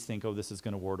wearing these, think, oh, this is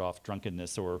going to ward off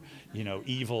drunkenness or, you know,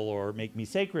 evil or make me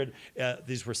sacred.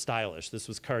 These were stylish. This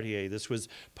was Cartier. This was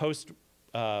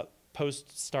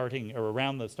post-starting or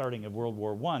around the starting of World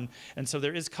War I. And so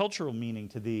there is cultural meaning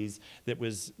to these that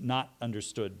was not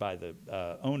understood by the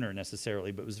owner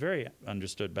necessarily, but was very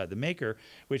understood by the maker,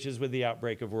 which is with the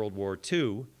outbreak of World War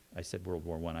II. I said World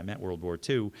War I, I meant World War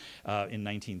II. In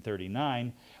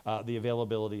 1939, the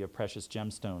availability of precious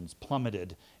gemstones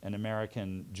plummeted, and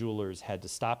American jewelers had to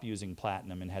stop using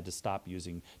platinum and had to stop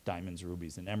using diamonds,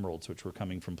 rubies, and emeralds, which were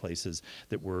coming from places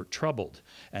that were troubled.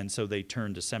 And so they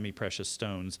turned to semi-precious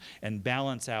stones and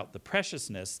balance out the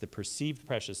preciousness, the perceived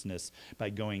preciousness,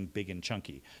 by going big and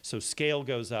chunky. So scale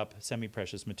goes up,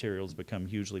 semi-precious materials become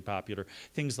hugely popular.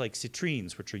 Things like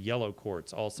citrines, which are yellow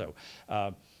quartz also.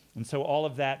 And so all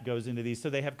of that goes into these. So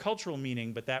they have cultural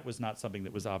meaning, but that was not something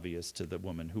that was obvious to the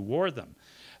woman who wore them.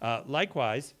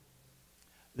 Likewise,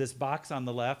 this box on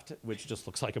the left, which just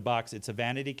looks like a box, it's a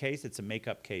vanity case, it's a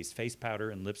makeup case, face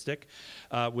powder and lipstick,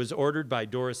 was ordered by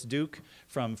Doris Duke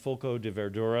from Fulco de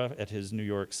Verdura at his New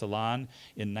York salon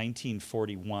in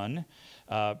 1941.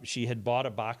 She had bought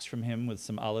a box from him with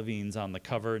some olivines on the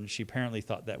cover, and she apparently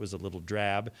thought that was a little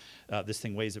drab. This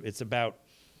thing weighs, it's about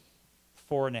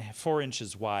 4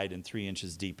 inches wide and 3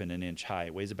 inches deep and 1 inch high.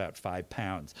 It weighs about 5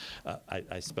 pounds.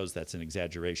 I suppose that's an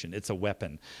exaggeration. It's a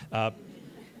weapon.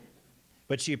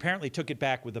 But she apparently took it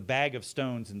back with a bag of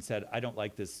stones and said, I don't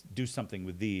like this, do something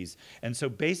with these. And so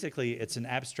basically it's an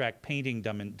abstract painting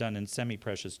done in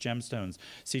semi-precious gemstones,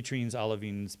 citrines,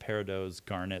 olivines, peridots,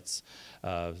 garnets.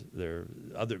 There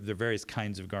are various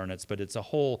kinds of garnets, but it's a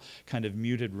whole kind of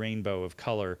muted rainbow of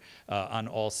color on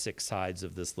all 6 sides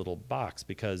of this little box,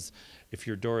 because if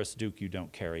you're Doris Duke, you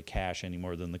don't carry cash any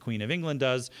more than the Queen of England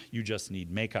does. You just need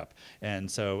makeup. And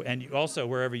so, and you also,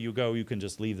 wherever you go, you can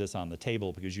just leave this on the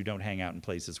table because you don't hang out in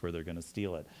places where they're going to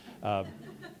steal it.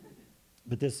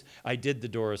 But this, I did the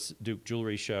Doris Duke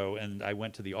jewelry show, and I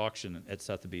went to the auction at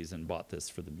Sotheby's and bought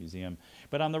this for the museum.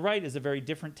 But on the right is a very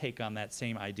different take on that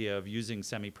same idea of using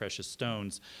semi-precious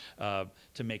stones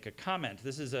to make a comment.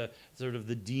 This is a sort of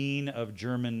the dean of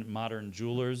German modern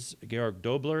jewelers, Georg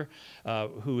Dobler,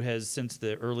 who has, since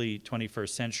the early 21st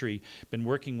century, been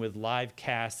working with live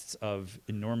casts of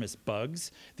enormous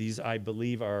bugs. These, I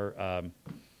believe, are...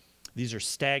 these are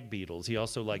stag beetles. He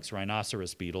also likes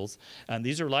rhinoceros beetles. And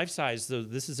these are life-size. So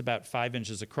this is about 5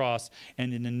 inches across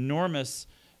and an enormous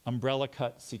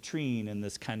umbrella-cut citrine in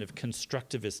this kind of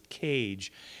constructivist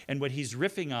cage. And what he's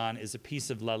riffing on is a piece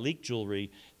of Lalique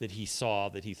jewelry that he saw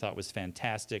that he thought was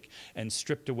fantastic and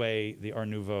stripped away the Art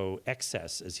Nouveau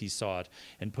excess as he saw it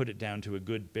and put it down to a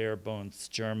good bare-bones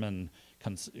German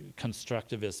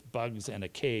constructivist bugs and a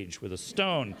cage with a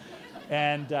stone.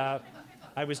 And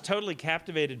I was totally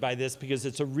captivated by this because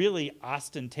it's a really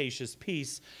ostentatious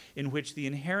piece in which the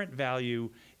inherent value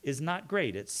is not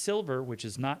great. It's silver, which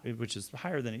is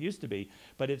higher than it used to be,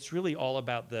 but it's really all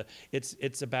about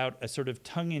it's about a sort of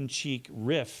tongue-in-cheek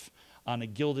riff on a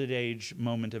Gilded Age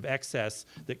moment of excess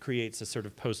that creates a sort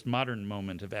of postmodern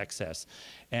moment of excess.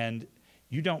 And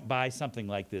you don't buy something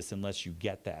like this unless you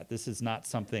get that. This is not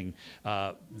something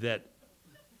that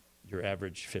your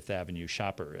average Fifth Avenue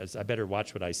shopper. I better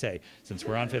watch what I say, since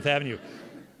we're on Fifth Avenue.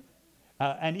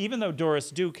 And even though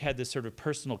Doris Duke had this sort of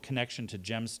personal connection to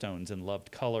gemstones and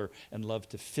loved color and loved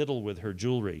to fiddle with her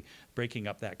jewelry, breaking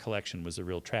up that collection was a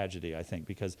real tragedy, I think,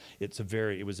 because it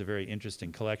was a very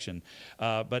interesting collection.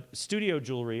 But studio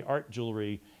jewelry, art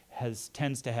jewelry,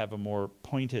 tends to have a more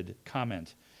pointed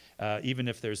comment, even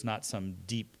if there's not some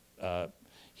deep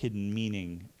hidden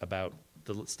meaning about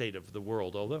the state of the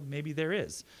world, although maybe there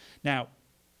is. Now,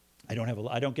 I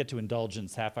don't get to indulge in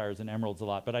sapphires and emeralds a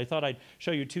lot, but I thought I'd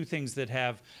show you two things that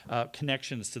have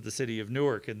connections to the city of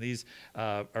Newark, and these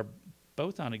are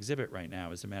both on exhibit right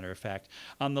now, as a matter of fact.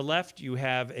 On the left, you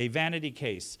have a vanity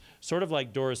case, sort of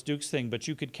like Doris Duke's thing, but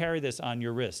you could carry this on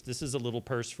your wrist. This is a little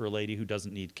purse for a lady who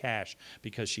doesn't need cash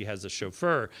because she has a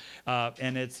chauffeur.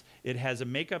 And it has a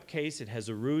makeup case, it has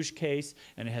a rouge case,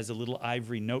 and it has a little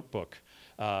ivory notebook.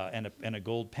 And a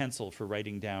gold pencil for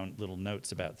writing down little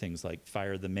notes about things like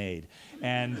fire the maid.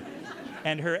 And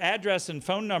her address and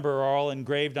phone number are all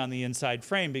engraved on the inside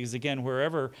frame because, again,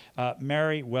 wherever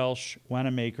Mary Welsh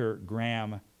Wanamaker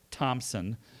Graham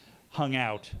Thompson hung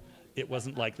out, it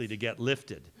wasn't likely to get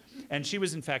lifted. And she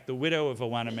was, in fact, the widow of a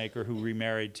Wanamaker who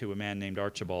remarried to a man named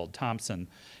Archibald Thompson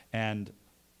and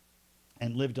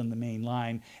lived on the main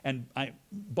line. And I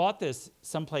bought this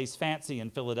someplace fancy in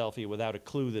Philadelphia without a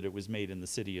clue that it was made in the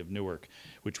city of Newark,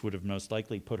 which would have most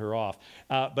likely put her off.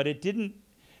 But it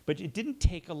didn't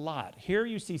take a lot. Here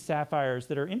you see sapphires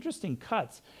that are interesting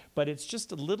cuts, but it's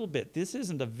just a little bit. This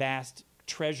isn't a vast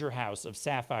treasure house of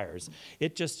sapphires.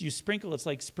 You sprinkle, it's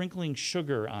like sprinkling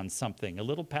sugar on something. A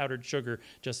little powdered sugar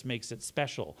just makes it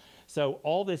special. So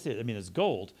all this is, it's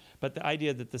gold, but the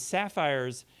idea that the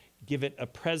sapphires give it a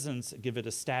presence, give it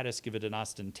a status, give it an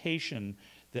ostentation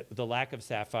that the lack of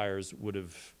sapphires would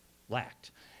have lacked.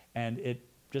 And it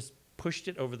just pushed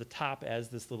it over the top as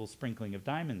this little sprinkling of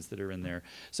diamonds that are in there.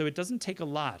 So it doesn't take a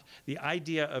lot. The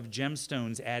idea of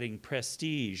gemstones adding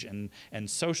prestige and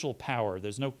social power,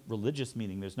 there's no religious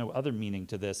meaning, there's no other meaning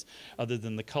to this other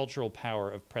than the cultural power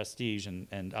of prestige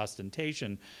and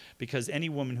ostentation, because any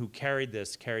woman who carried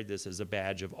this as a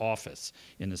badge of office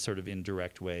in a sort of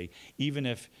indirect way, even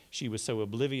if she was so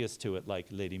oblivious to it, like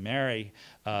Lady Mary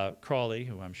Crawley,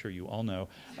 who I'm sure you all know,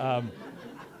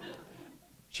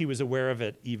 she was aware of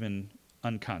it even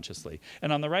unconsciously.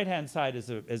 And on the right-hand side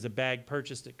is a bag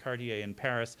purchased at Cartier in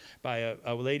Paris by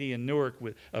a lady in Newark,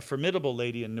 a formidable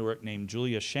lady in Newark named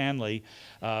Julia Shanley,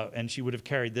 and she would have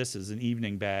carried this as an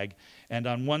evening bag. And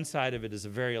on one side of it is a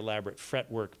very elaborate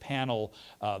fretwork panel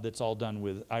that's all done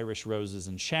with Irish roses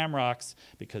and shamrocks,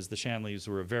 because the Shanleys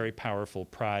were a very powerful,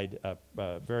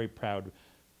 very proud,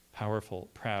 powerful,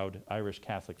 proud Irish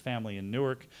Catholic family in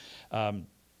Newark.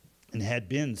 And had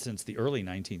been since the early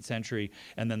 19th century,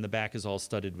 and then the back is all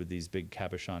studded with these big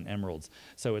cabochon emeralds.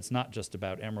 So it's not just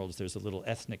about emeralds, there's a little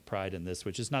ethnic pride in this,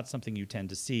 which is not something you tend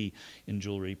to see in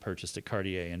jewelry purchased at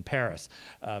Cartier in Paris.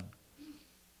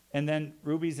 And then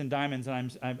rubies and diamonds,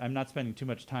 and I'm not spending too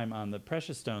much time on the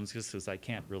precious stones, just because I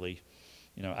can't really,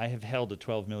 I have held a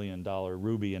 $12 million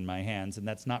ruby in my hands, and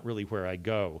that's not really where I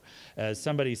go. As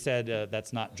somebody said,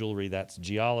 that's not jewelry, that's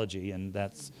geology, and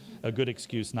that's a good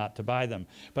excuse not to buy them.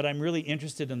 But I'm really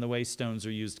interested in the way stones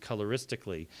are used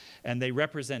coloristically. And they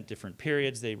represent different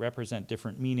periods, they represent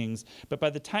different meanings. But by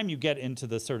the time you get into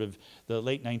the sort of the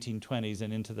late 1920s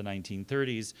and into the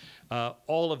 1930s,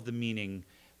 all of the meaning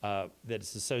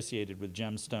that's associated with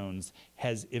gemstones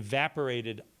has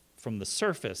evaporated from the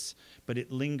surface, but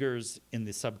it lingers in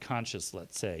the subconscious,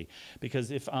 let's say. Because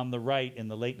if on the right, in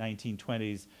the late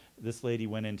 1920s, this lady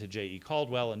went into J.E.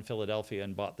 Caldwell in Philadelphia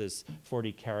and bought this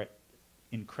 40-carat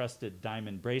encrusted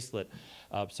diamond bracelet,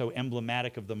 so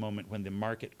emblematic of the moment when the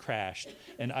market crashed.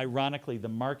 And ironically, the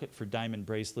market for diamond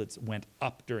bracelets went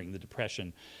up during the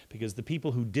Depression because the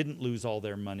people who didn't lose all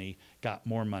their money got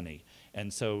more money.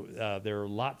 And so there are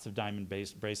lots of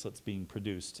diamond-based bracelets being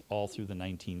produced all through the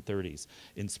 1930s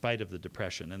in spite of the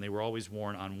Depression. And they were always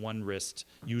worn on one wrist,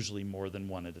 usually more than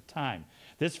one at a time.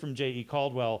 This from J.E.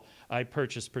 Caldwell I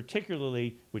purchased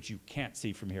particularly, which you can't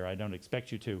see from here, I don't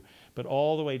expect you to, but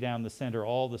all the way down the center,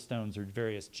 all the stones are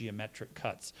various geometric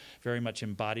cuts, very much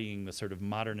embodying the sort of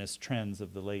modernist trends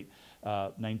of the late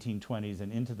 1920s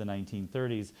and into the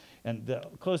 1930s. And the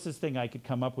closest thing I could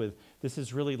come up with, this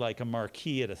is really like a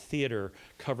marquee at a theater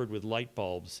covered with light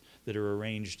bulbs that are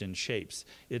arranged in shapes.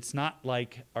 It's not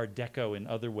like Art Deco in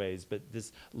other ways, but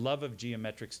this love of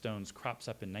geometric stones crops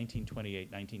up in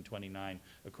 1928, 1929,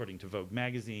 according to Vogue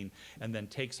magazine, and then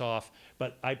takes off.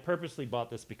 But I purposely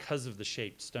bought this because of the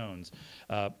shaped stones.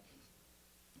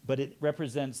 But it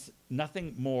represents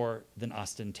nothing more than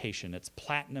ostentation. It's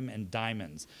platinum and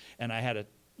diamonds. And I had a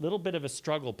little bit of a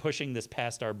struggle pushing this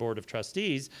past our board of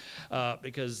trustees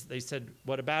because they said,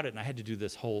 what about it? And I had to do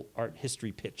this whole art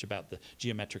history pitch about the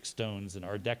geometric stones and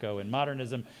Art Deco and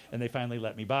modernism, and they finally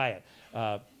let me buy it.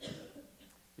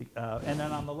 And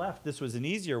then on the left, this was an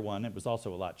easier one. It was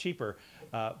also a lot cheaper,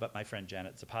 but my friend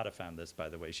Janet Zapata found this, by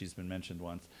the way. She's been mentioned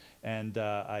once. And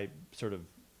I sort of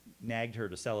nagged her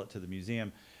to sell it to the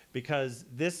museum because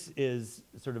this is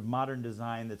sort of modern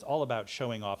design that's all about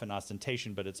showing off and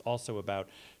ostentation, but it's also about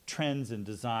trends in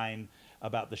design,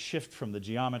 about the shift from the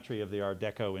geometry of the Art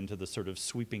Deco into the sort of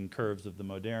sweeping curves of the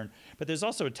modern. But there's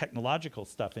also technological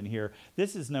stuff in here.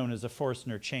 This is known as a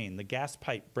Forstner chain. The gas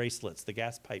pipe bracelets, the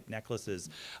gas pipe necklaces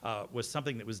was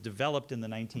something that was developed in the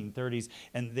 1930s,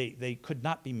 and they could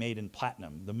not be made in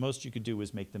platinum. The most you could do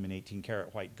was make them in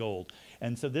 18-karat white gold.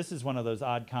 And so this is one of those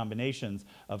odd combinations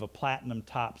of a platinum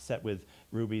top set with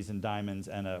rubies and diamonds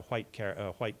and a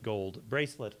white gold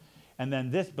bracelet. And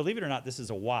then this, believe it or not, this is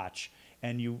a watch.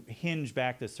 And you hinge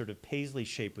back this sort of paisley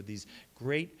shape with these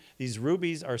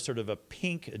rubies are sort of a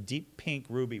deep pink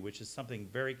ruby, which is something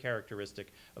very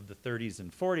characteristic of the 30s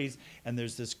and 40s. And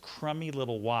there's this crummy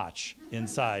little watch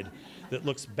inside that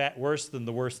looks worse than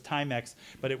the worst Timex,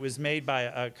 but it was made by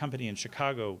a company in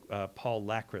Chicago, Paul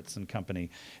Lakritz and Company.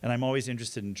 And I'm always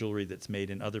interested in jewelry that's made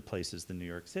in other places than New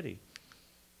York City.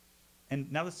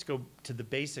 And now let's go to the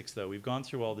basics, though. We've gone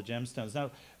through all the gemstones.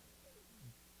 Now,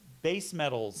 base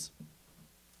metals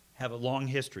have a long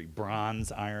history.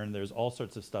 Bronze, iron, there's all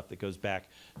sorts of stuff that goes back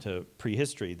to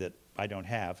prehistory that I don't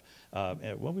have.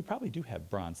 Well, we probably do have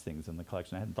bronze things in the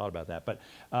collection. I hadn't thought about that.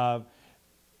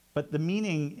 But the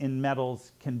meaning in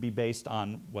metals can be based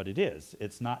on what it is.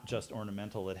 It's not just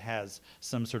ornamental. It has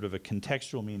some sort of a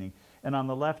contextual meaning. And on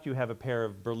the left, you have a pair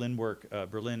of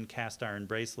Berlin cast iron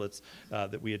bracelets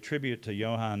that we attribute to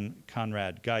Johann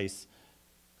Conrad Geiss.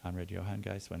 Conrad Johann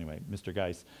Geiss, well, anyway, Mr.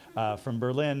 Geiss, from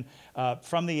Berlin,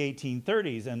 from the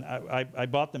 1830s. And I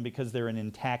bought them because they're an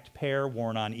intact pair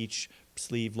worn on each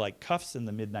sleeve like cuffs in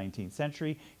the mid-19th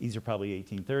century. These are probably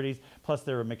 1830s. Plus,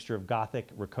 they're a mixture of Gothic,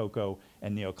 Rococo,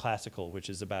 and Neoclassical, which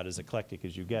is about as eclectic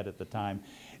as you get at the time.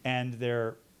 And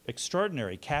they're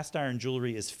extraordinary. Cast iron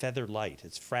jewelry is feather light.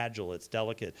 It's fragile. It's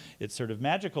delicate. It's sort of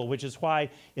magical, which is why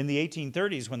in the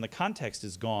 1830s, when the context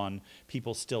is gone,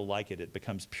 people still like it. It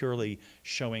becomes purely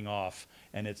showing off.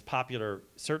 And it's popular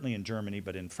certainly in Germany,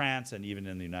 but in France and even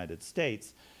in the United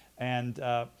States. And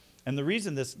the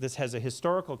reason this has a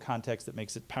historical context that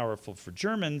makes it powerful for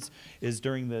Germans is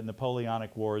during the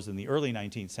Napoleonic Wars in the early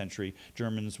 19th century,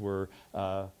 Germans were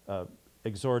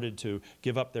exhorted to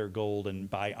give up their gold and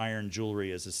buy iron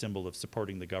jewelry as a symbol of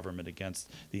supporting the government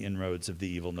against the inroads of the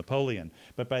evil Napoleon.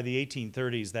 But by the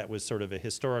 1830s, that was sort of a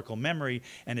historical memory,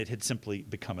 and it had simply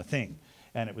become a thing.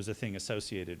 And it was a thing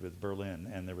associated with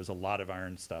Berlin, and there was a lot of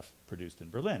iron stuff produced in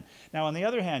Berlin. Now, on the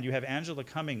other hand, you have Angela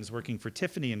Cummings working for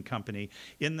Tiffany & Company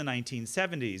in the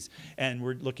 1970s, and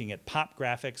we're looking at pop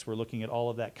graphics, we're looking at all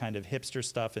of that kind of hipster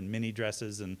stuff and mini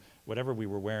dresses and whatever we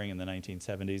were wearing in the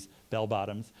 1970s,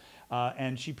 bell-bottoms.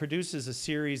 And she produces a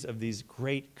series of these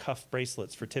great cuff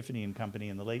bracelets for Tiffany & Company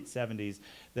in the late 70s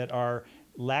that are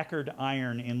lacquered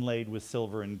iron inlaid with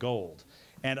silver and gold.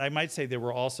 And I might say they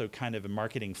were also kind of a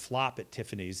marketing flop at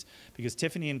Tiffany's, because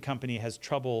Tiffany & Company has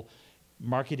trouble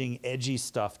marketing edgy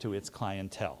stuff to its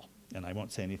clientele. And I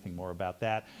won't say anything more about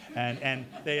that. And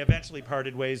they eventually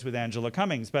parted ways with Angela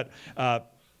Cummings. But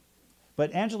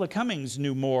Angela Cummings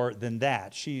knew more than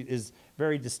that. She is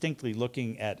very distinctly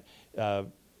looking at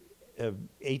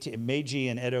Meiji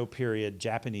and Edo period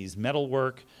Japanese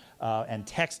metalwork and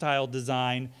textile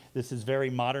design. This is very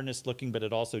modernist looking, but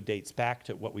it also dates back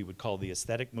to what we would call the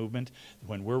aesthetic movement,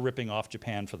 when we're ripping off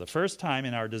Japan for the first time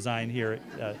in our design here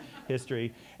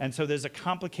history. And so there's a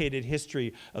complicated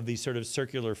history of these sort of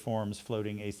circular forms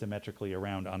floating asymmetrically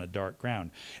around on a dark ground.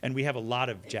 And we have a lot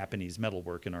of Japanese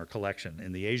metalwork in our collection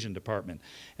in the Asian department.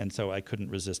 And so I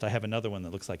couldn't resist. I have another one that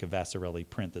looks like a Vasarely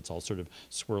print that's all sort of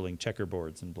swirling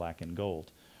checkerboards in black and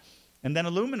gold. And then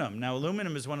aluminum. Now,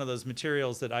 aluminum is one of those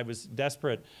materials that I was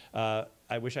desperate. I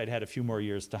wish I'd had a few more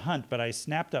years to hunt, but I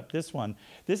snapped up this one.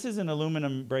 This is an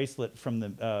aluminum bracelet from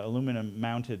the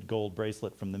aluminum-mounted gold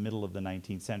bracelet from the middle of the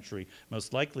 19th century,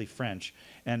 most likely French.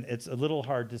 And it's a little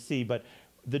hard to see, but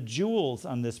the jewels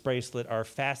on this bracelet are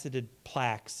faceted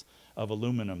plaques of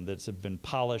aluminum that have been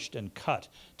polished and cut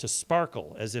to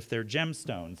sparkle as if they're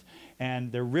gemstones.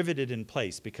 And they're riveted in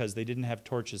place because they didn't have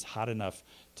torches hot enough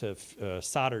to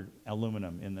solder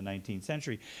aluminum in the 19th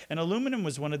century. And aluminum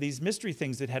was one of these mystery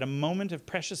things that had a moment of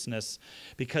preciousness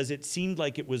because it seemed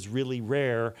like it was really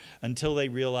rare until they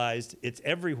realized it's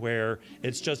everywhere.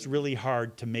 It's just really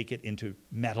hard to make it into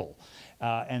metal.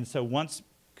 And so once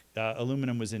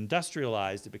aluminum was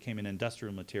industrialized, it became an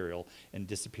industrial material and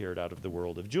disappeared out of the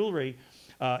world of jewelry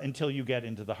until you get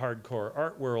into the hardcore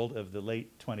art world of the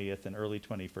late 20th and early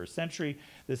 21st century.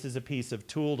 This is a piece of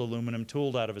tooled aluminum,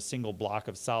 tooled out of a single block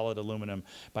of solid aluminum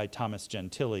by Thomas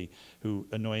Gentili, who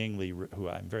annoyingly, who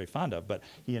I'm very fond of, but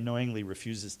he annoyingly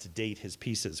refuses to date his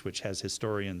pieces, which has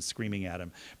historians screaming at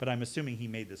him. But I'm assuming he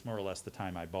made this more or less the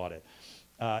time I bought it.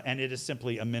 And it is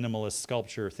simply a minimalist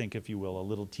sculpture, think, if you will, a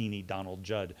little teeny Donald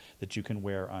Judd that you can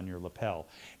wear on your lapel.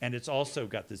 And it's also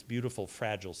got this beautiful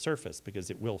fragile surface because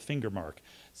it will finger mark.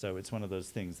 So it's one of those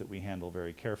things that we handle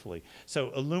very carefully. So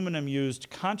aluminum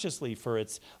used consciously for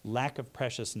its lack of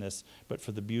preciousness, but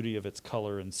for the beauty of its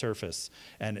color and surface.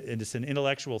 And it's an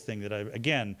intellectual thing that,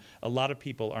 again, a lot of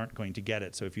people aren't going to get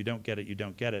it. So if you don't get it, you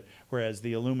don't get it. Whereas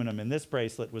the aluminum in this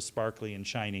bracelet was sparkly and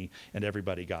shiny, and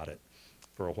everybody got it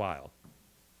for a while.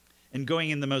 And going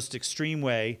in the most extreme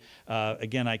way,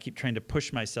 again, I keep trying to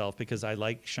push myself because I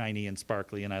like shiny and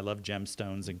sparkly and I love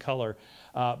gemstones and color.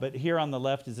 But here on the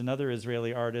left is another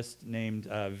Israeli artist named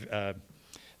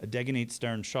Deganit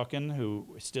Stern-Schocken,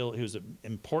 who's an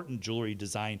important jewelry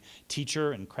design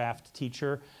teacher and craft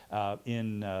teacher outside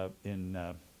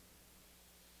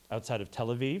of Tel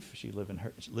Aviv. She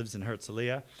lives in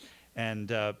Herzliya. And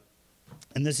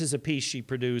this is a piece she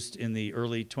produced in the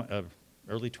early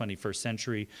 21st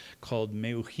century called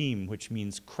meuchim, which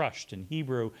means crushed in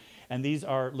Hebrew. And these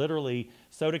are literally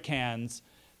soda cans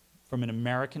from an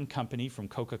American company, from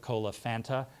Coca-Cola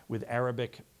Fanta, with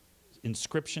Arabic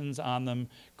inscriptions on them,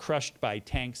 crushed by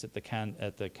tanks at the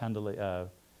Candelia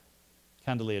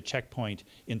checkpoint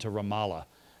into Ramallah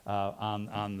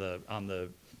on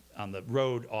the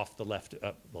road off the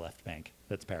left bank.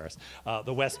 That's Paris.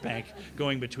 The west bank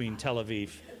going between Tel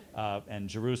Aviv and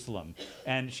Jerusalem.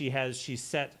 And she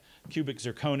set cubic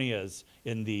zirconias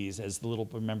in these as the little,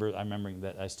 I'm remembering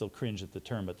that I still cringe at the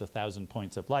term, but the 1,000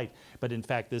 points of light. But in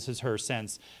fact, this is her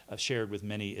sense shared with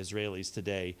many Israelis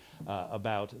today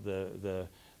about the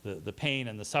pain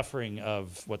and the suffering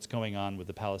of what's going on with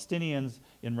the Palestinians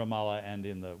in Ramallah and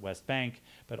in the West Bank,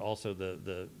 but also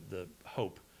the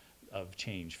hope of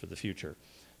change for the future.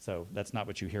 So that's not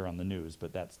what you hear on the news,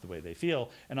 but that's the way they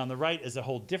feel. And on the right is a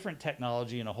whole different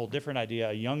technology and a whole different idea.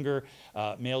 A younger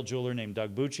male jeweler named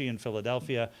Doug Bucci in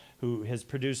Philadelphia, who has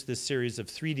produced this series of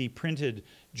 3D printed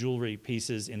jewelry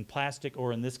pieces in plastic,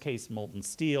 or in this case, molten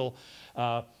steel,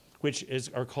 which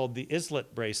are called the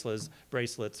Islet bracelets,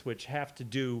 which have to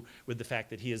do with the fact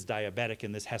that he is diabetic,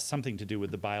 and this has something to do with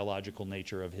the biological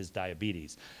nature of his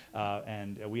diabetes.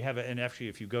 And we have, and actually,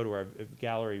 if you go to our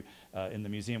gallery in the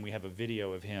museum, we have a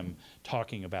video of him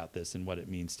talking about this and what it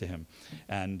means to him.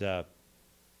 And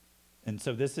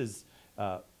so this is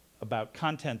about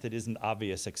content that isn't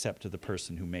obvious except to the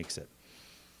person who makes it.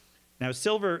 Now,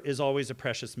 silver is always a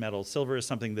precious metal. Silver is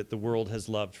something that the world has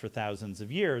loved for thousands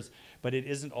of years, but it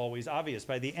isn't always obvious.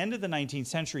 By the end of the 19th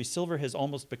century, silver has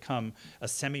almost become a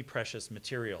semi-precious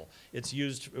material. It's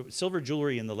used, silver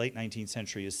jewelry in the late 19th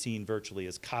century is seen virtually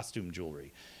as costume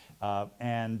jewelry.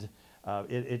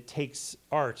 It takes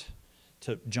art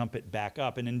to jump it back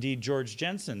up. And indeed, George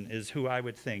Jensen is who I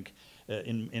would think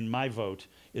in my vote,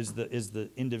 is the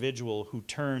individual who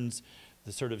turns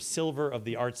the sort of silver of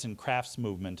the arts and crafts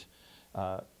movement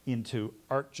into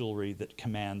art jewelry that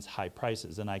commands high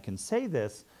prices. And I can say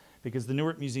this because the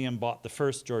Newark Museum bought the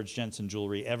first George Jensen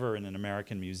jewelry ever in an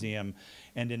American museum.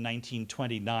 And in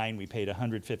 1929, we paid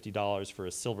 $150 for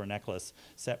a silver necklace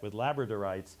set with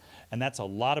labradorites. And that's a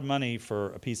lot of money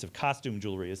for a piece of costume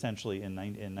jewelry, essentially, in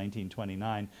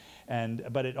 1929.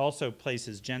 But it also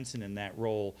places Jensen in that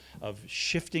role of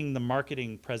shifting the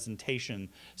marketing presentation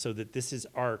so that this is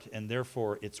art, and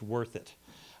therefore it's worth it.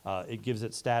 It gives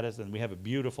it status, and we have a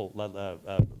beautiful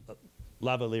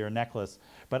lavalier necklace.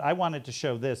 But I wanted to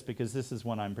show this because this is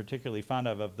one I'm particularly fond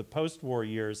of the post-war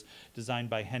years, designed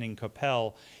by Henning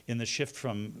Koppel in the shift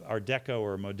from Art Deco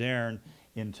or moderne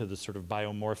into the sort of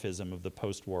biomorphism of the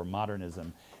post-war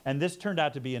modernism. And this turned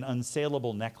out to be an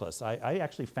unsaleable necklace. I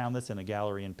actually found this in a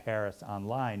gallery in Paris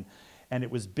online, and it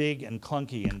was big and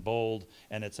clunky and bold,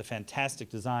 and it's a fantastic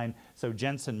design. So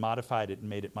Jensen modified it and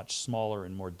made it much smaller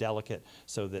and more delicate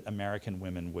so that American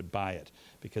women would buy it,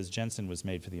 because Jensen was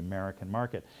made for the American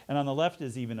market. And on the left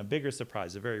is even a bigger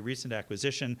surprise, a very recent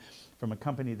acquisition from a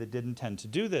company that didn't tend to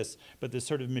do this, but this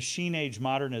sort of machine-age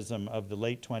modernism of the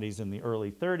late 20s and the early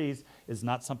 30s is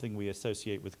not something we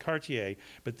associate with Cartier,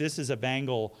 but this is a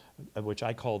bangle, which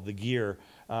I call the gear,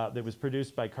 that was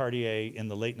produced by Cartier in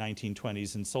the late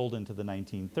 1920s and sold into the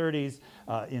 1930s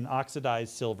in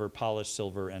oxidized silver, polished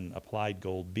silver, and applied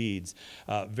gold beads.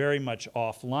 Very much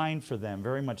offline for them,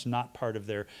 very much not part of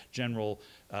their general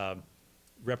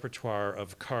repertoire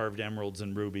of carved emeralds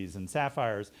and rubies and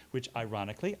sapphires, which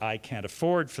ironically I can't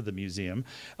afford for the museum.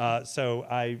 So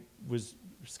I was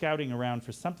scouting around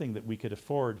for something that we could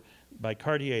afford by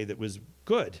Cartier that was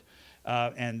good.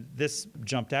 And this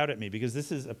jumped out at me because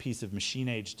this is a piece of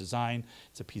machine-age design.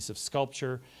 It's a piece of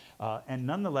sculpture. And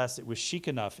nonetheless, it was chic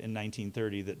enough in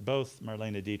 1930 that both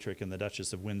Marlene Dietrich and the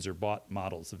Duchess of Windsor bought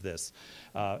models of this.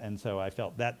 And so I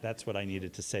felt that's what I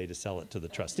needed to say to sell it to the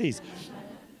trustees.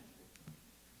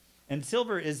 And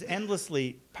silver is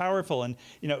endlessly powerful. And,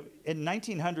 you know, in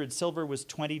 1900, silver was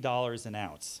 $20 an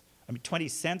ounce. I mean, 20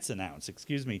 cents an ounce,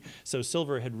 excuse me. So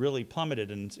silver had really plummeted,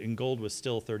 and gold was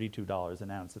still $32 an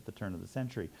ounce at the turn of the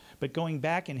century. But going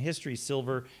back in history,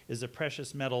 silver is a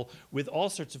precious metal with all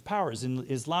sorts of powers. In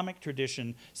Islamic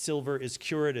tradition, silver is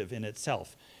curative in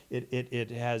itself.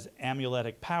 It has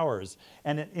amuletic powers.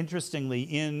 And interestingly,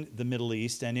 in the Middle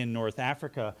East and in North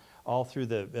Africa, all through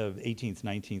the 18th,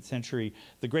 19th century,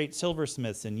 the great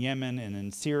silversmiths in Yemen and in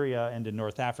Syria and in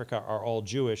North Africa are all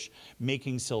Jewish,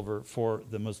 making silver for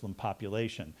the Muslim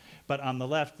population. But on the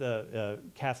left,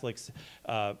 Catholics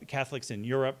in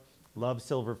Europe love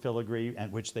silver filigree,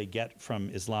 and which they get from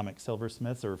Islamic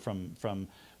silversmiths or from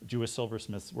Jewish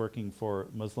silversmiths working for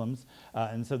Muslims.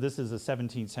 And so this is a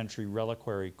 17th century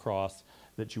reliquary cross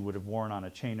that you would have worn on a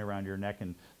chain around your neck,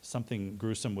 and something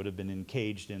gruesome would have been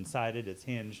encaged inside it. It's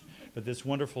hinged, but this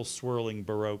wonderful swirling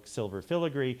Baroque silver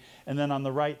filigree. And then on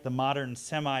the right, the modern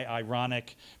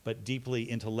semi-ironic but deeply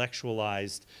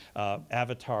intellectualized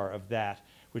avatar of that,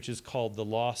 which is called the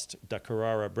Lost da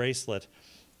Carrara bracelet,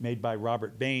 made by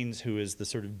Robert Baines, who is the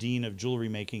sort of dean of jewelry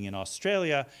making in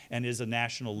Australia and is a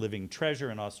national living treasure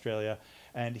in Australia.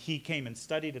 And he came and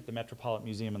studied at the Metropolitan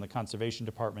Museum and the Conservation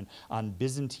Department on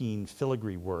Byzantine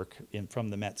filigree work from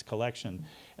the Met's collection,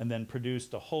 and then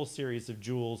produced a whole series of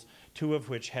jewels, two of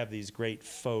which have these great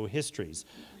faux histories.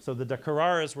 So the da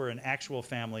Carraras were an actual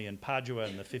family in Padua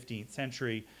in the 15th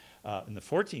century, in the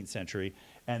 14th century,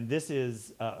 and this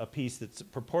is a piece that's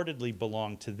purportedly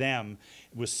belonged to them.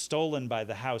 It was stolen by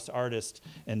the house artist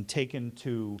and taken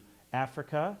to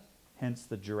Africa, hence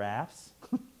the giraffes,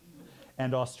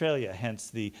 and Australia,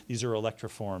 hence these are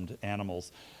electroformed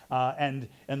animals. And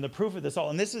the proof of this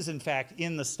all, and this is in fact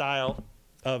in the style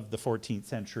of the 14th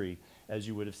century, as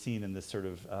you would have seen in this sort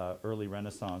of early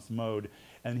Renaissance mode.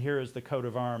 And here is the coat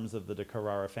of arms of the de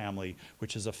Carrara family,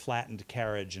 which is a flattened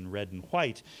carriage in red and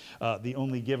white, the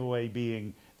only giveaway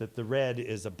being that the red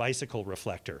is a bicycle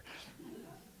reflector.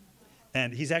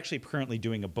 And he's actually currently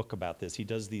doing a book about this. He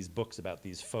does these books about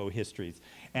these faux histories.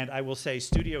 And I will say,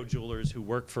 studio jewelers who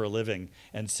work for a living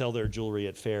and sell their jewelry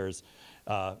at fairs,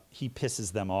 he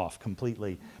pisses them off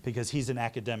completely because he's an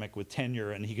academic with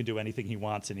tenure and he can do anything he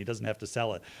wants and he doesn't have to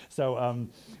sell it. So,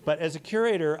 but as a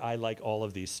curator, I like all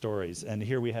of these stories. And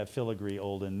here we have filigree,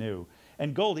 old and new.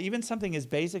 And gold, even something as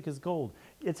basic as gold.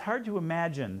 It's hard to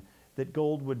imagine that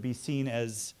gold would be seen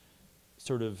as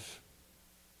sort of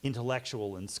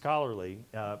intellectual and scholarly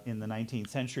in the 19th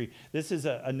century. This is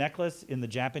a necklace in the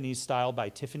Japanese style by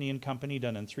Tiffany & Company,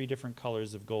 done in 3 different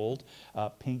colors of gold,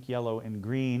 pink, yellow, and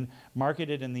green,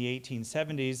 marketed in the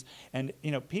 1870s. And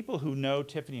people who know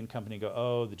Tiffany & Company go,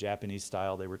 oh, the Japanese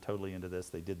style, they were totally into this,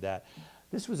 they did that.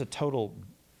 This was a total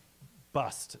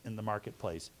bust in the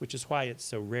marketplace, which is why it's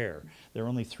so rare. There are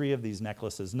only 3 of these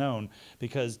necklaces known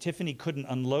because Tiffany couldn't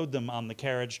unload them on the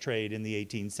carriage trade in the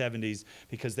 1870s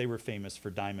because they were famous for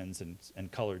diamonds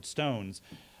and colored stones.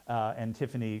 And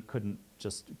Tiffany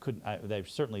they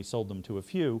certainly sold them to a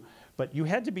few, but you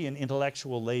had to be an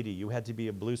intellectual lady. You had to be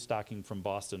a blue stocking from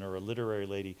Boston or a literary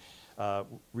lady.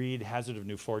 Read Hazard of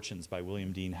New Fortunes by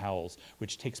William Dean Howells,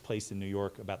 which takes place in New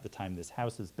York about the time this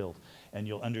house is built, and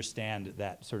you'll understand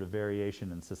that sort of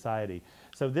variation in society.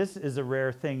 So this is a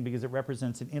rare thing because it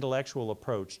represents an intellectual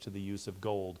approach to the use of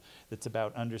gold that's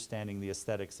about understanding the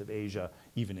aesthetics of Asia,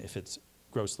 even if it's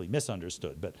grossly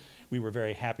misunderstood. But we were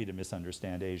very happy to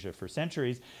misunderstand Asia for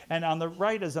centuries. And on the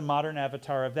right is a modern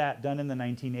avatar of that, done in the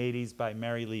 1980s by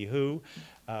Mary Lee Hu,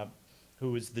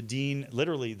 who is the dean,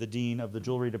 literally the dean of the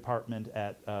jewelry department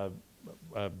at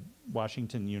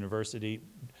University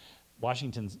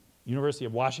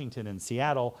of Washington in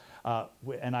Seattle.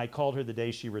 And I called her the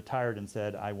day she retired and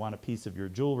said, I want a piece of your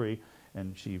jewelry.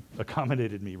 And she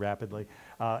accommodated me rapidly.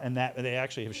 And they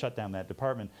actually have shut down that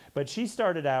department. But she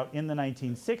started out in the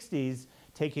 1960s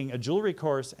taking a jewelry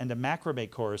course and a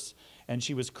macrame course, and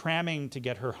she was cramming to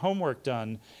get her homework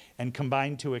done and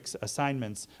combined 2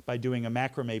 assignments by doing a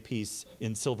macrame piece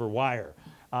in silver wire,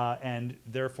 and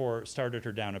therefore started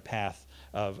her down a path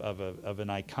of an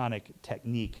iconic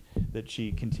technique that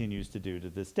she continues to do to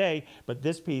this day. But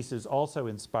this piece is also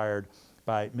inspired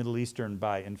by Middle Eastern,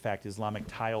 in fact, Islamic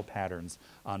tile patterns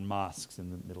on mosques in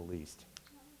the Middle East.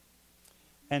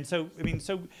 And so,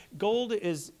 so gold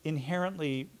is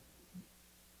inherently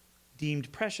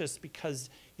deemed precious because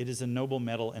it is a noble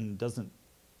metal and doesn't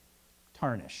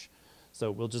tarnish. So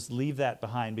we'll just leave that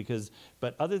behind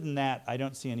but other than that, I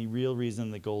don't see any real reason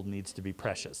that gold needs to be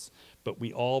precious. But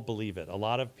we all believe it. A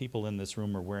lot of people in this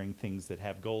room are wearing things that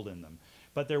have gold in them.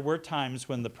 But there were times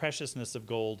when the preciousness of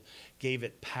gold gave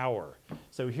it power.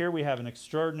 So here we have an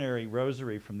extraordinary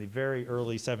rosary from the very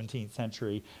early 17th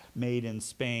century, made in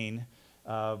Spain.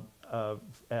 And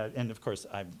of course,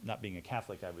 I'm not being a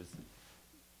Catholic, I was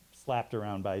slapped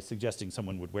around by suggesting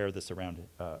someone would wear this around.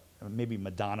 Maybe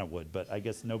Madonna would, but I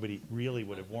guess nobody really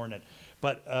would have worn it.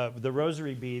 But the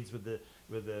rosary beads with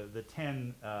the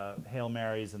 10 Hail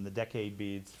Marys and the decade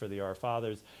beads for the Our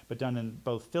Fathers, but done in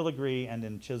both filigree and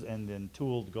in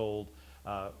tooled gold,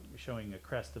 showing a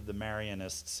crest of the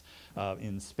Marianists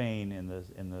in Spain in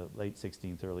the late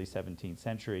 16th, early 17th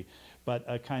century. But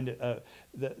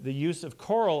the use of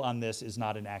coral on this is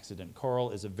not an accident.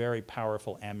 Coral is a very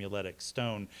powerful amuletic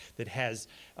stone that has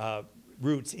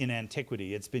roots in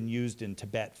antiquity. It's been used in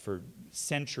Tibet for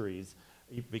centuries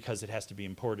because it has to be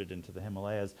imported into the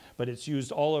Himalayas, but it's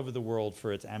used all over the world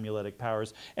for its amuletic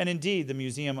powers. And indeed, the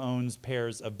museum owns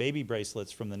pairs of baby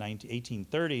bracelets from the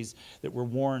 1830s that were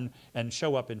worn and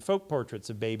show up in folk portraits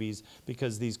of babies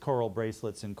because these coral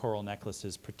bracelets and coral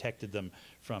necklaces protected them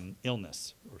from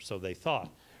illness, or so they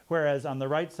thought. Whereas on the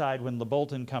right side, when the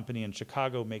Bolton Company in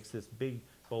Chicago makes this big,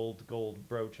 bold gold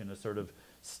brooch in a sort of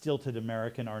stilted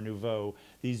American Art Nouveau,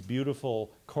 these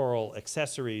beautiful coral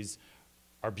accessories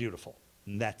are beautiful.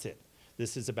 And that's it.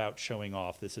 This is about showing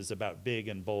off. This is about big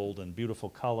and bold and beautiful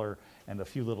color and a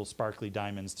few little sparkly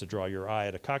diamonds to draw your eye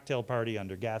at a cocktail party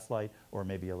under gaslight or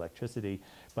maybe electricity.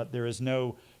 But there is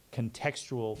no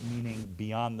contextual meaning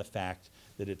beyond the fact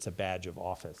that it's a badge of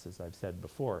office, as I've said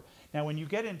before. Now, when you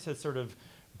get into sort of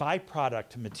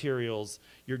byproduct materials,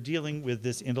 you're dealing with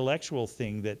this intellectual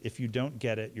thing that if you don't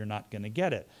get it, you're not going to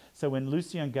get it. So when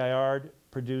Lucien Gaillard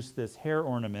produced this hair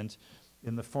ornament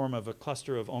in the form of a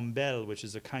cluster of ombelle, which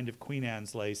is a kind of Queen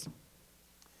Anne's lace,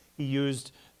 he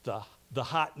used the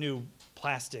hot new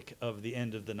plastic of the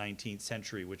end of the 19th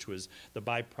century, which was the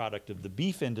byproduct of the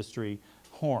beef industry,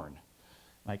 horn.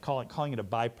 Calling it a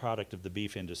byproduct of the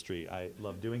beef industry. I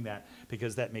love doing that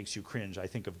because that makes you cringe. I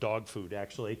think of dog food,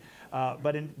 actually.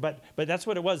 But that's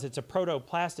what it was. It's a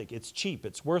proto-plastic. It's cheap.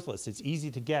 It's worthless. It's easy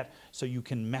to get, so you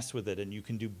can mess with it, and you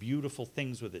can do beautiful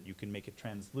things with it. You can make it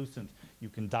translucent. You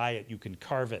can dye it. You can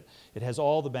carve it. It has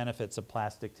all the benefits of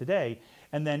plastic today.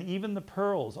 And then even the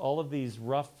pearls, all of these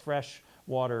rough, fresh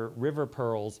water river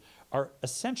pearls are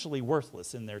essentially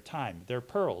worthless in their time. They're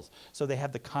pearls, so they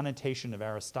have the connotation of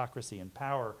aristocracy and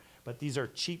power, but these are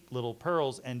cheap little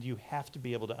pearls, and you have to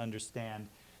be able to understand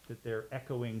that they're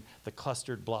echoing the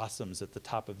clustered blossoms at the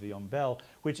top of the umbel,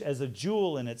 which as a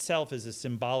jewel in itself is a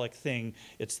symbolic thing.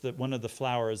 It's one of the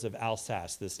flowers of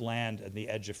Alsace, this land at the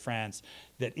edge of France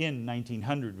that in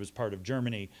 1900 was part of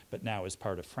Germany, but now is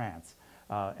part of France.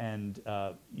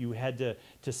 You had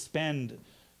to spend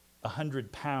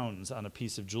 £100 on a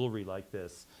piece of jewelry like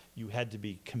this. You had to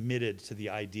be committed to the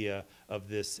idea of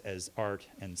this as art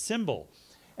and symbol.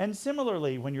 And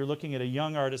similarly, when you're looking at a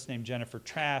young artist named Jennifer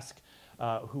Trask,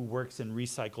 who works in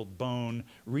recycled bone,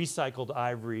 recycled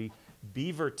ivory,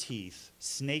 beaver teeth,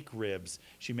 snake ribs,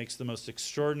 she makes the most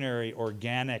extraordinary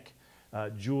organic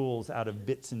jewels out of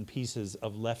bits and pieces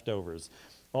of leftovers,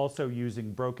 also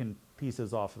using broken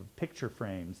pieces off of picture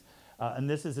frames. And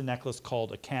this is a necklace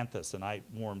called Acanthus, and I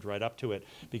warmed right up to it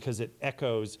because it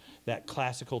echoes that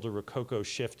classical to Rococo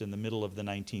shift in the middle of the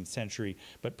 19th century,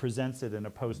 but presents it in a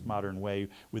postmodern way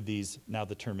with these, now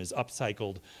the term is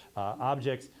upcycled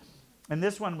objects. And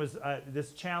this one was,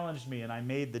 this challenged me, and I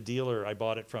made the dealer I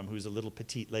bought it from, who's a little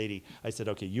petite lady, I said,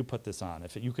 okay, you put this on.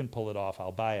 If you can pull it off,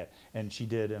 I'll buy it. And she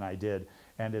did, and I did.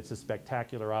 And it's a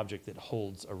spectacular object that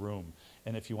holds a room.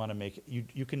 And if you want to make,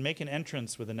 you can make an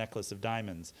entrance with a necklace of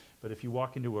diamonds, but if you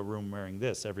walk into a room wearing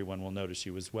this, everyone will notice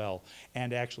you as well,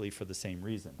 and actually for the same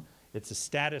reason. It's a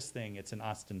status thing, it's an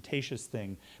ostentatious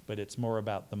thing, but it's more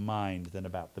about the mind than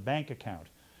about the bank account.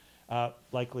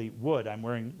 Likely wood, I'm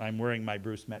wearing my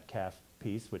Bruce Metcalf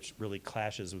piece, which really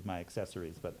clashes with my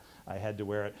accessories, but I had to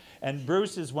wear it. And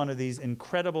Bruce is one of these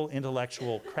incredible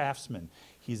intellectual craftsmen.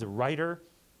 He's a writer,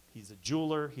 he's a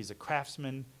jeweler, he's a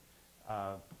craftsman,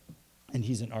 and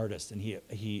he's an artist, and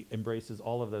he embraces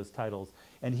all of those titles.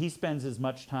 And he spends as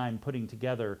much time putting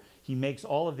together, he makes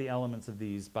all of the elements of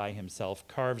these by himself,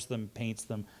 carves them, paints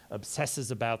them,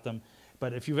 obsesses about them.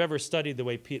 But if you've ever studied the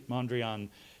way Piet Mondrian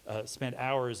spent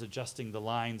hours adjusting the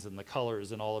lines and the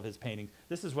colors in all of his paintings,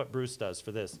 this is what Bruce does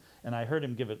for this. And I heard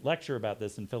him give a lecture about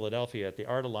this in Philadelphia at the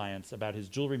Art Alliance about his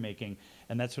jewelry making,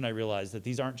 and that's when I realized that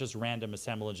these aren't just random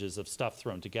assemblages of stuff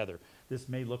thrown together. This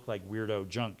may look like weirdo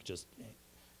junk just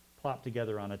plopped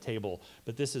together on a table,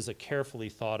 but this is a carefully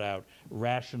thought out,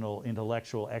 rational,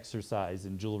 intellectual exercise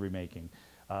in jewelry making.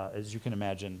 As you can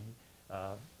imagine,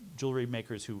 jewelry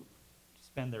makers who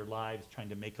spend their lives trying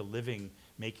to make a living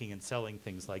making and selling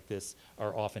things like this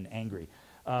are often angry.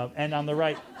 And on the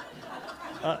right,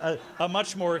 a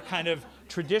much more kind of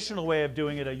traditional way of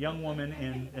doing it, a young woman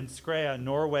in Skrea,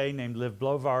 Norway, named Liv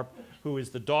Blovarp, who is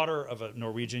the daughter of a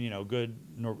Norwegian, good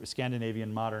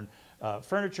Scandinavian modern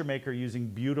furniture maker, using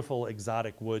beautiful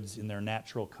exotic woods in their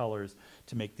natural colors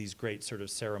to make these great sort of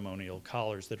ceremonial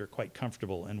collars that are quite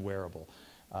comfortable and wearable.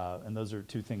 And those are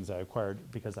two things I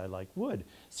acquired because I like wood.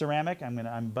 Ceramic,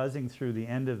 I'm buzzing through the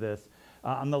end of this.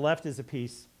 On the left is a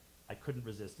piece I couldn't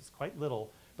resist. It's quite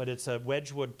little, but it's a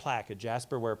Wedgwood plaque, a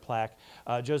jasperware plaque.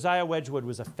 Josiah Wedgwood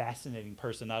was a fascinating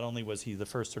person. Not only was he the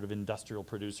first sort of industrial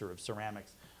producer of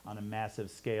ceramics on a massive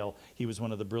scale, he was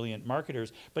one of the brilliant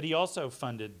marketers, but he also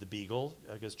funded the Beagle,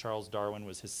 because Charles Darwin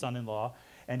was his son-in-law,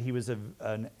 and he was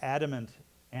an adamant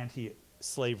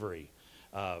anti-slavery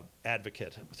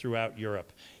advocate throughout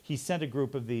Europe. He sent a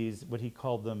group of these, what he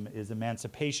called them is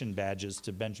emancipation badges,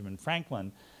 to Benjamin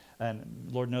Franklin, and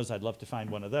Lord knows I'd love to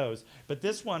find one of those. But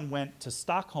this one went to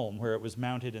Stockholm, where it was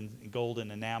mounted in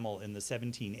golden enamel in the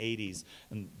 1780s,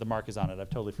 and the mark is on it. I've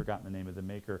totally forgotten the name of the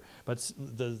maker. But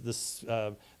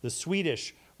the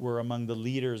Swedish were among the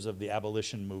leaders of the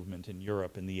abolition movement in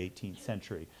Europe in the 18th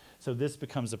century. So this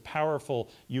becomes a powerful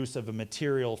use of a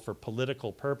material for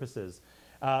political purposes.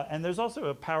 And there's also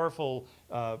a powerful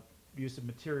use of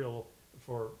material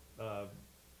for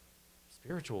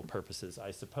spiritual purposes,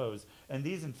 I suppose. And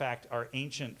these, in fact, are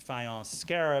ancient faience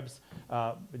scarabs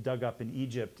dug up in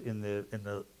Egypt in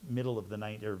the middle of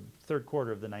the third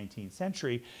quarter of the 19th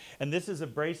century. And this is a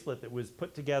bracelet that was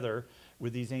put together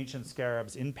with these ancient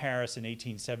scarabs in Paris in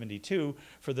 1872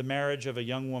 for the marriage of a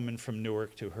young woman from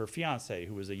Newark to her fiancé,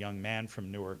 who was a young man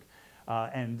from Newark.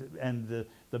 And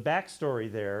the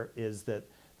backstory there is that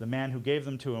the man who gave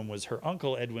them to him was her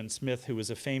uncle, Edwin Smith, who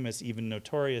was a famous, even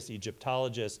notorious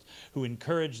Egyptologist who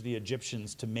encouraged the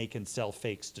Egyptians to make and sell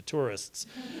fakes to tourists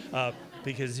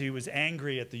because he was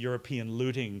angry at the European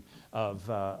looting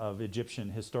of Egyptian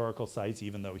historical sites,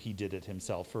 even though he did it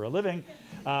himself for a living.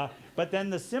 But then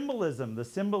the symbolism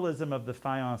of the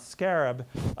faience scarab,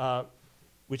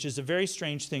 which is a very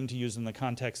strange thing to use in the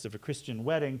context of a Christian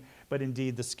wedding, but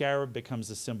indeed the scarab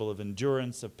becomes a symbol of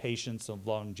endurance, of patience, of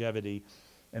longevity,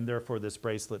 and therefore this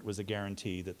bracelet was a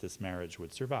guarantee that this marriage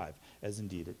would survive, as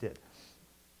indeed it did.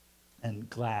 And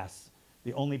glass,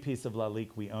 the only piece of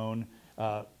Lalique we own.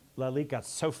 Lalique got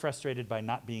so frustrated by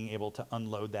not being able to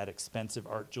unload that expensive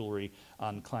art jewelry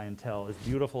on clientele. As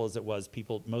beautiful as it was,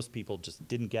 most people just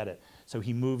didn't get it. So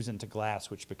he moves into glass,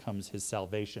 which becomes his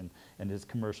salvation and his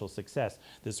commercial success.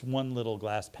 This one little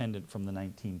glass pendant from the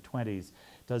 1920s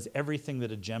does everything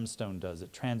that a gemstone does.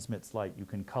 It transmits light. You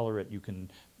can color it. You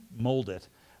can mold it.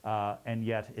 And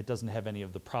yet it doesn't have any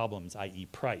of the problems, i.e.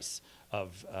 price,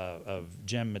 of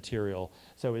gem material.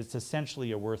 So it's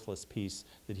essentially a worthless piece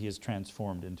that he has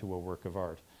transformed into a work of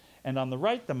art. And on the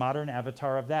right, the modern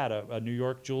avatar of that, a New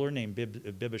York jeweler named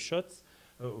Biba Schutz,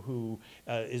 who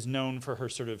is known for her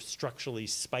sort of structurally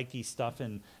spiky stuff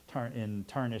in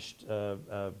tarnished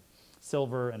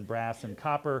silver and brass and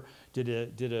copper, did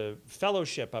a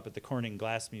fellowship up at the Corning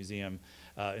Glass Museum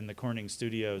in the Corning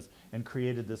Studios, and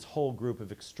created this whole group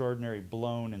of extraordinary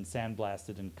blown and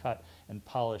sandblasted and cut and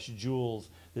polished jewels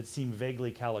that seem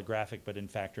vaguely calligraphic, but in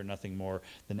fact are nothing more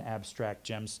than abstract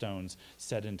gemstones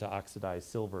set into oxidized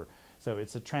silver. So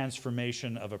it's a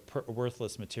transformation of a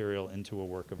worthless material into a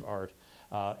work of art,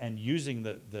 and using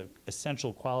the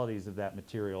essential qualities of that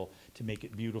material to make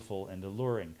it beautiful and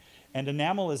alluring. And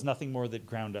enamel is nothing more than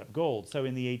ground up gold. So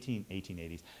in the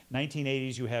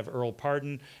 1980s, you have Earl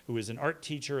Pardon, who is an art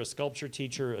teacher, a sculpture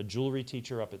teacher, a jewelry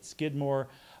teacher up at Skidmore,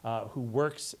 who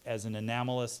works as an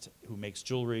enamelist, who makes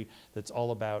jewelry that's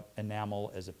all about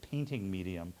enamel as a painting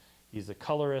medium. He's a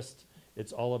colorist.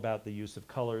 It's all about the use of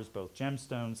colors, both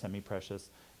gemstones, semi-precious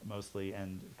mostly,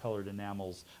 and colored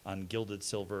enamels on gilded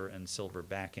silver and silver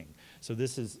backing. So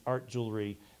this is art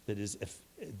jewelry that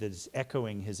is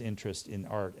echoing his interest in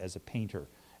art as a painter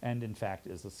and, in fact,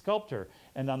 as a sculptor.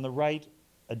 And on the right,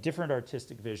 a different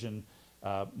artistic vision.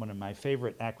 One of my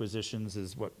favorite acquisitions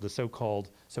is what the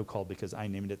so-called because I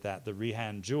named it that, the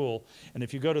Rehan jewel. And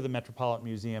if you go to the Metropolitan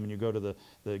Museum and you go to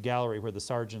the gallery where the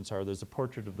Sargents are, there's a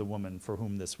portrait of the woman for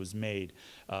whom this was made,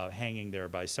 hanging there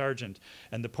by Sargent.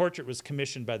 And the portrait was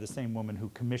commissioned by the same woman who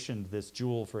commissioned this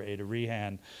jewel for Ada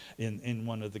Rehan in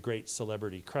one of the great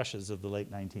celebrity crushes of the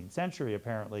late 19th century,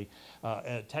 apparently,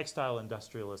 a textile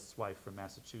industrialist's wife from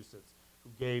Massachusetts who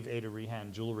gave Ada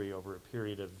Rehan jewelry over a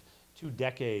period of 2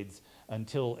 decades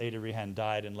until Ada Rehan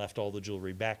died and left all the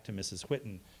jewelry back to Mrs.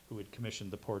 Whitten, who had commissioned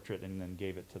the portrait and then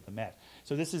gave it to the Met.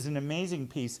 So this is an amazing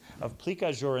piece of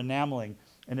plique-à-jour enameling.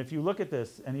 And if you look at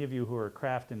this, any of you who are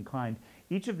craft inclined,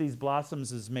 each of these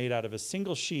blossoms is made out of a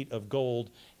single sheet of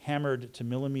gold hammered to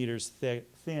millimeters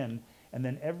thin, and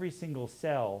then every single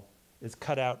cell is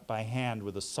cut out by hand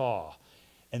with a saw.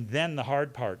 And then the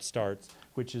hard part starts,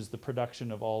 which is the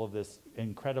production of all of this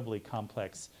incredibly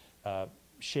complex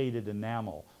shaded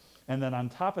enamel. And then on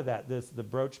top of that, the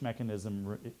brooch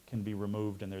mechanism can be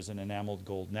removed, and there's an enameled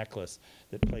gold necklace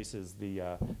that places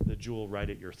the jewel right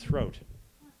at your throat,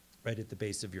 right at the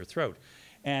base of your throat.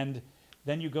 And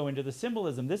then you go into the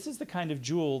symbolism. This is the kind of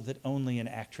jewel that only an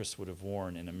actress would have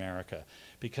worn in America,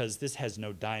 because this has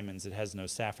no diamonds, it has no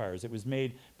sapphires. It was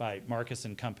made by Marcus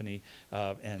and Company,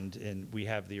 and we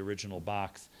have the original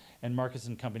box. And Marcus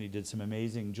and Company did some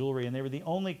amazing jewelry, and they were the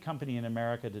only company in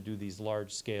America to do these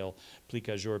large-scale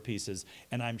plique-à-jour pieces.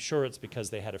 And I'm sure it's because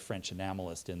they had a French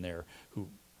enamelist in there who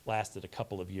lasted a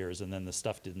couple of years, and then the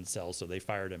stuff didn't sell, so they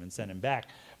fired him and sent him back.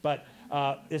 But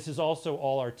this is also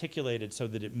all articulated so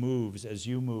that it moves as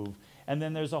you move. And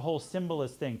then there's a whole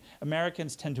symbolist thing.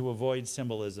 Americans tend to avoid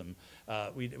symbolism.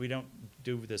 We don't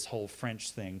do this whole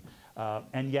French thing.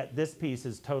 And yet this piece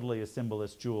is totally a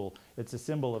symbolist jewel. It's a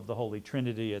symbol of the Holy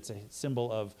Trinity. It's a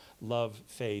symbol of love,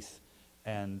 faith,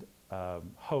 and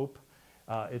hope.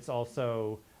 It's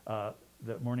also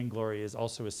the morning glory is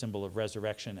also a symbol of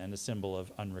resurrection and a symbol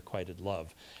of unrequited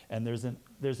love. And there's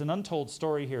an untold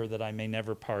story here that I may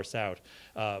never parse out,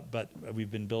 but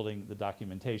we've been building the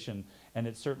documentation, and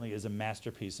it certainly is a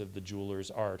masterpiece of the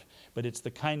jeweler's art. But it's the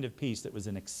kind of piece that was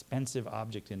an expensive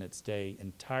object in its day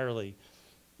entirely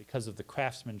because of the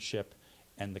craftsmanship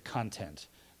and the content,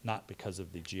 not because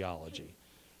of the geology.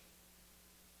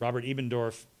 Robert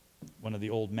Ebendorf, one of the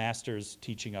old masters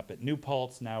teaching up at New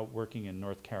Paltz, now working in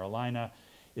North Carolina,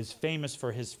 is famous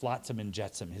for his flotsam and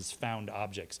jetsam, his found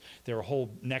objects. There are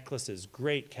whole necklaces,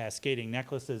 great cascading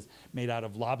necklaces made out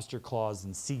of lobster claws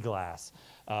and sea glass.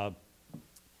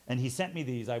 And he sent me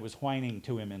these. I was whining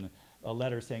to him in a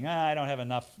letter saying, I don't have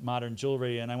enough modern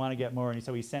jewelry and I want to get more. And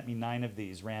so he sent me 9 of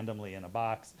these randomly in a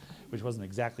box, which wasn't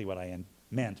exactly what I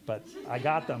meant, but I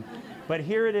got them. But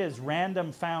here it is,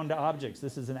 random found objects.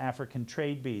 This is an African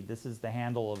trade bead. This is the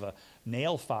handle of a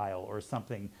nail file or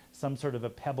something, some sort of a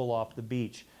pebble off the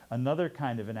beach. Another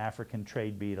kind of an African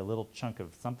trade bead, a little chunk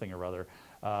of something or other.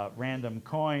 Random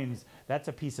coins. That's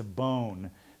a piece of bone.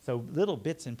 So little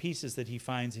bits and pieces that he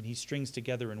finds and he strings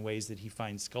together in ways that he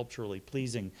finds sculpturally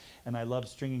pleasing. And I love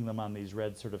stringing them on these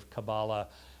red sort of Kabbalah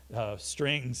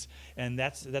strings. And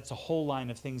that's a whole line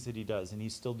of things that he does, and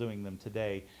he's still doing them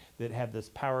today, that have this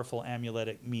powerful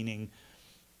amuletic meaning,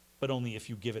 but only if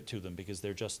you give it to them, because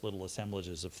they're just little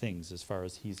assemblages of things as far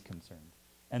as he's concerned.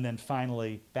 And then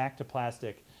finally, back to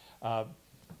plastic.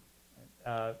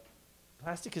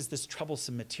 Plastic is this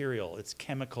troublesome material. It's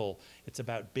chemical. It's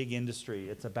about big industry.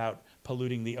 It's about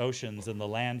polluting the oceans and the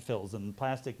landfills and the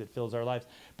plastic that fills our lives.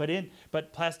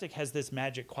 But plastic has this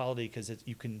magic quality because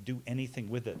you can do anything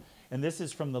with it. And this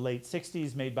is from the late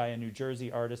 60s, made by a New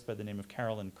Jersey artist by the name of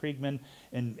Carolyn Kriegman,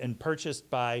 and purchased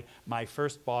by my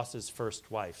first boss's first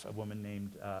wife, a woman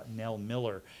named Nell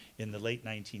Miller, in the late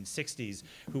 1960s,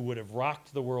 who would have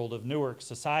rocked the world of Newark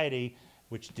society,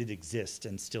 which did exist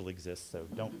and still exists, so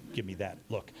don't give me that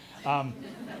look.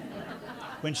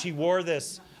 When she wore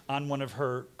this on one of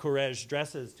her courage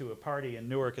dresses to a party in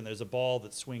Newark, and there's a ball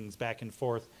that swings back and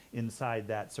forth inside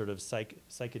that sort of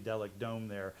psychedelic dome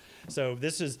there. So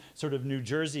this is sort of New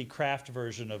Jersey craft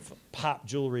version of pop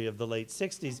jewelry of the late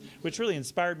 60s, which really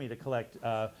inspired me to collect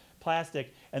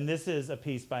plastic. And this is a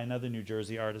piece by another New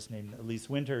Jersey artist named Elise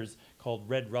Winters called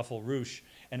Red Ruffle Ruche.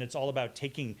 And it's all about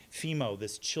taking Fimo,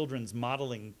 this children's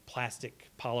modeling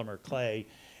plastic polymer clay,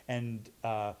 and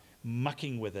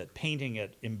mucking with it, painting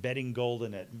it, embedding gold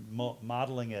in it,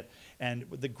 modeling it. And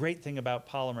the great thing about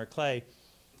polymer clay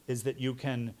is that you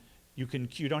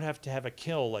don't have to have a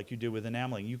kill like you do with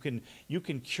enameling. You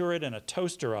can cure it in a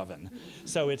toaster oven.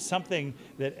 So it's something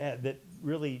that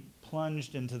really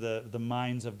plunged into the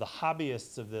minds of the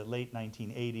hobbyists of the late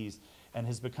 1980s, and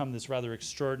has become this rather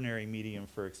extraordinary medium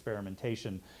for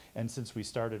experimentation. And since we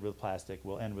started with plastic,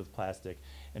 we'll end with plastic.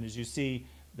 And as you see,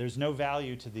 there's no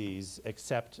value to these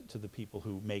except to the people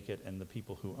who make it and the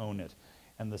people who own it.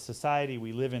 And the society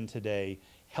we live in today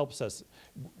helps us.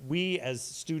 We, as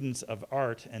students of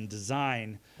art and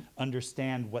design,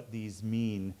 understand what these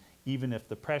mean, even if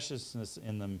the preciousness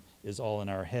in them is all in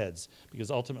our heads, because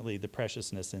ultimately the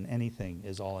preciousness in anything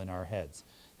is all in our heads.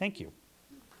 Thank you.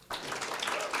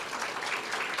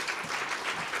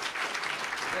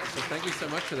 So thank you so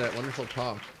much for that wonderful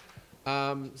talk.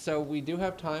 So we do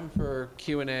have time for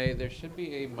Q&A. There should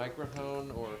be a microphone,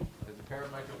 or there's a pair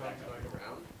of microphones going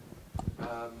around.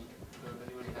 So if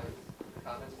anyone has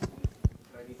comments,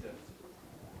 I need to,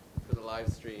 for the live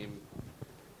stream,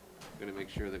 I'm going to make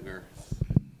sure that we're...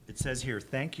 It says here,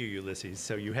 thank you, Ulysses,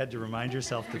 so you had to remind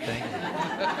yourself to thank you.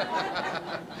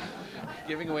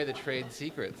 Giving away the trade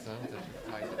secrets. Huh?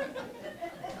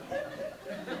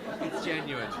 It's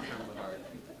genuine from the heart.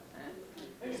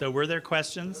 So were there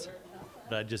questions?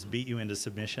 Did I just beat you into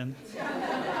submission?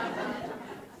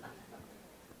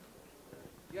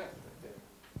 Yes.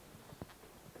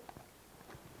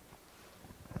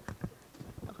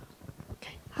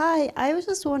 Hi, I was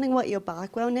just wondering what your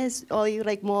background is. Are you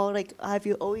have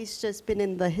you always just been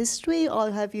in the history, or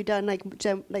have you done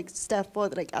stuff for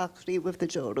actually with the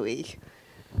jewelry?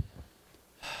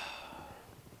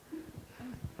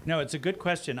 No, it's a good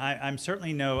question. I'm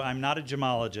not a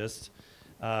gemologist,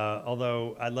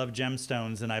 although I love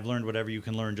gemstones and I've learned whatever you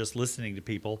can learn just listening to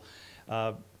people.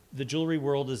 The jewelry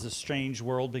world is a strange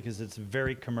world because it's a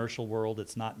very commercial world.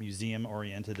 It's not museum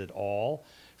oriented at all.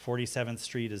 47th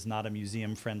Street is not a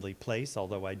museum-friendly place,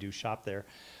 although I do shop there.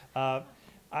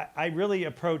 I really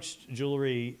approached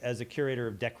jewelry as a curator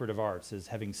of decorative arts, as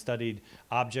having studied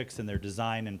objects and their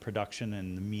design and production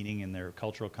and the meaning in their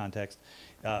cultural context.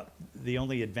 The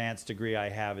only advanced degree I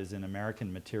have is in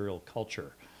American material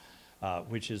culture,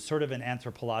 which is sort of an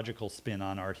anthropological spin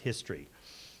on art history.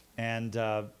 And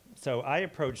so I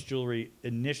approached jewelry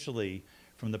initially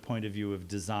from the point of view of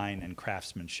design and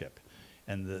craftsmanship.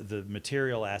 And the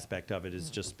material aspect of it has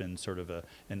just been sort of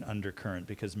an undercurrent,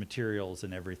 because materials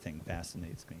and everything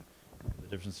fascinates me. The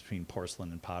difference between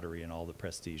porcelain and pottery and all the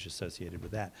prestige associated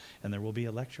with that. And there will be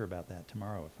a lecture about that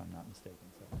tomorrow, if I'm not mistaken.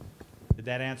 So, did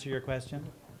that answer your question?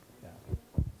 Yeah.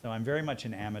 So I'm very much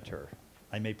an amateur.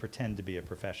 I may pretend to be a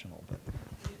professional,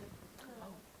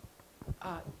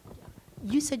 but...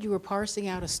 You said you were parsing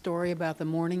out a story about the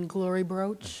Morning Glory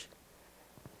brooch.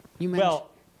 You mentioned... Well,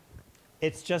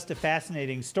 it's just a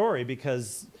fascinating story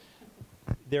because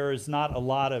there is not a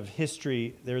lot of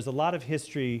history. There's a lot of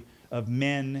history of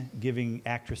men giving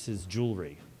actresses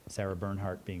jewelry, Sarah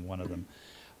Bernhardt being one of them.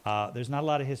 There's not a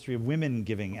lot of history of women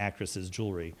giving actresses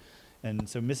jewelry. And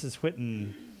so Mrs.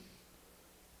 Whitten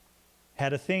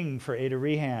had a thing for Ada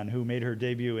Rehan, who made her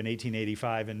debut in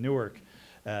 1885 in Newark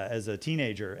as a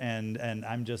teenager. And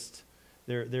I'm just,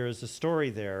 there is a story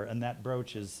there, and that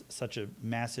brooch is such a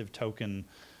massive token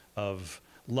of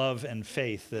love and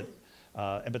faith that,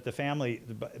 but the family,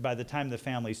 by the time the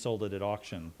family sold it at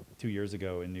auction 2 years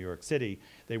ago in New York City,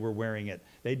 they were wearing it,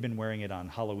 they'd been wearing it on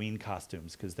Halloween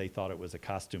costumes because they thought it was a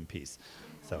costume piece.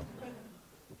 So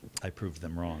I proved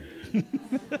them wrong.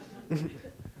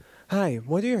 Hi,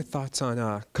 what are your thoughts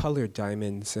on colored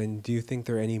diamonds, and do you think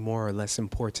they're any more or less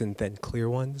important than clear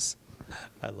ones?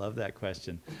 I love that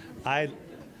question.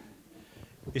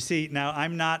 You see, now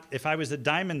I'm not, if I was a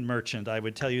diamond merchant, I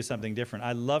would tell you something different.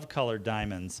 I love colored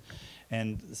diamonds,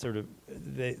 and sort of,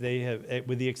 they have,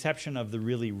 with the exception of the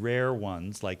really rare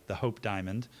ones, like the Hope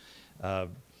diamond,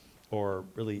 or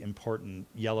really important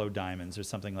yellow diamonds or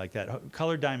something like that.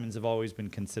 Colored diamonds have always been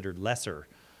considered lesser,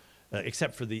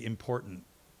 except for the important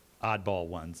oddball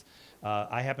ones.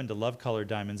 I happen to love colored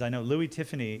diamonds. I know Louis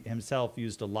Tiffany himself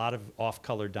used a lot of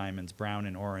off-colored diamonds, brown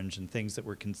and orange, and things that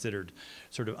were considered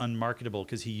sort of unmarketable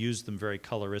because he used them very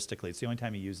coloristically. It's the only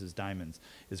time he uses diamonds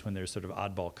is when there's sort of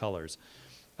oddball colors.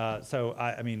 So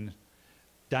I mean,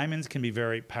 diamonds can be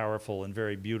very powerful and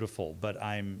very beautiful, but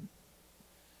I'm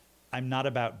not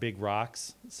about big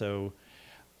rocks. So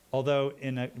although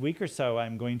in a week or so,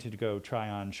 I'm going to go try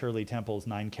on Shirley Temple's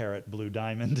 9-carat blue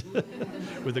diamond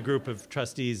with a group of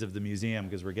trustees of the museum,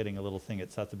 because we're getting a little thing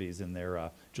at Sotheby's in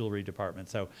their jewelry department.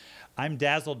 So I'm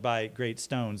dazzled by great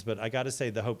stones, but I got to say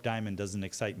the Hope diamond doesn't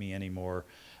excite me any more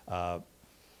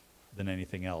than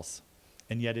anything else.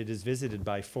 And yet it is visited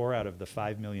by 4 out of the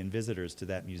 5 million visitors to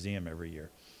that museum every year.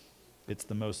 It's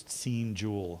the most seen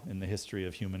jewel in the history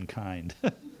of humankind.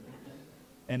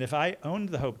 And if I owned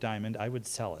the Hope diamond, I would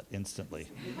sell it instantly.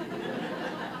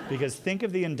 Because think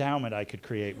of the endowment I could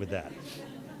create with that.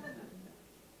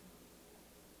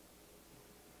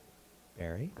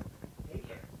 Barry?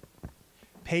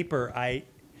 Paper.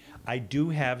 I do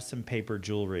have some paper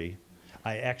jewelry.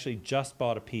 I actually just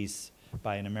bought a piece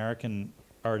by an American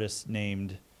artist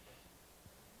named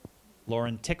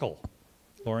Lauren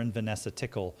Vanessa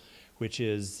Tickle, which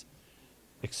is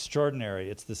extraordinary.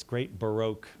 It's this great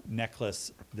Baroque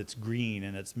necklace that's green,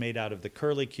 and it's made out of the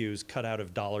curlicues cut out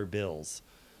of dollar bills.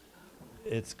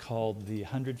 It's called the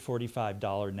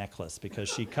 $145 necklace because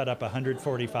she cut up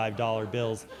 $145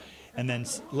 bills and then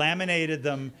laminated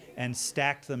them and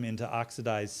stacked them into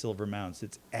oxidized silver mounts.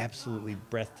 It's absolutely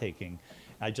breathtaking.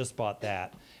 I just bought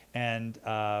that. And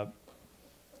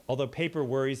although paper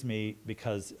worries me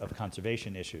because of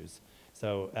conservation issues,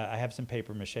 so I have some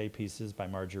paper mache pieces by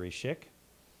Marjorie Schick,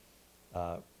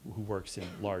 who works in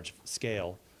large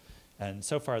scale, and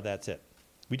so far that's it.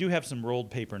 We do have some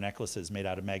rolled paper necklaces made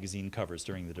out of magazine covers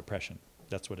during the Depression.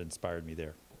 That's what inspired me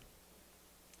there.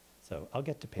 So I'll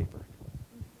get to paper.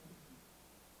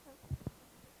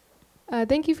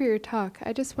 Thank you for your talk.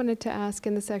 I just wanted to ask,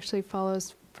 and this actually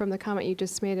follows from the comment you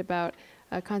just made about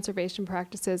conservation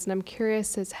practices, and I'm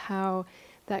curious as how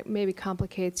that maybe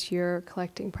complicates your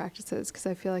collecting practices, because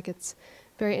I feel like it's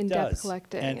very in-depth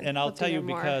collecting. And I'll tell you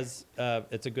because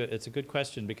it's a good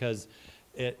question, because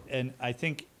I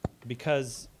think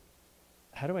because,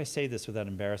 how do I say this without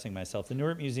embarrassing myself? The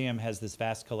Newark Museum has this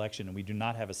vast collection, and we do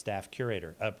not have a staff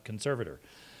curator, a conservator.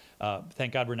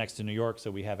 Thank God we're next to New York,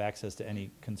 so we have access to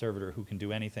any conservator who can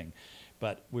do anything.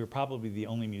 But we're probably the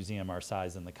only museum our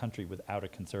size in the country without a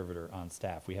conservator on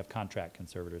staff. We have contract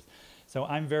conservators. So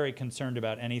I'm very concerned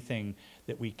about anything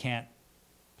that we can't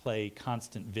play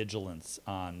constant vigilance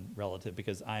on relative,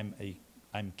 because I'm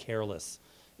careless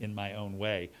in my own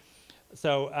way.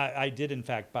 So I did, in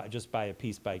fact, just buy a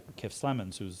piece by Kif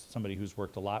Slemons, who's somebody who's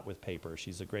worked a lot with paper.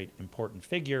 She's a great, important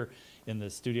figure in the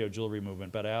studio jewelry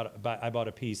movement. But I bought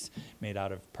a piece made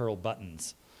out of pearl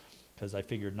buttons, because I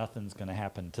figured nothing's going to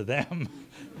happen to them.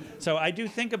 So I do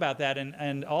think about that,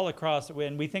 and all across,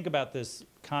 when we think about this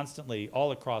constantly,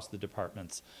 all across the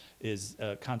departments, is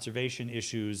conservation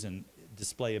issues and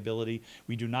displayability.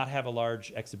 We do not have a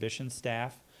large exhibition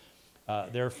staff.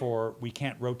 Therefore, we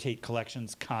can't rotate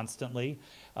collections constantly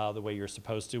the way you're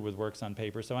supposed to with works on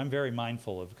paper. So I'm very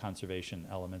mindful of conservation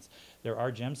elements. There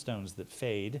are gemstones that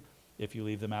fade if you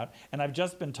leave them out. And I've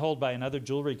just been told by another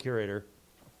jewelry curator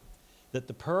that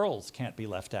the pearls can't be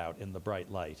left out in the bright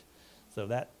light. So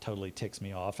that totally ticks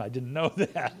me off. I didn't know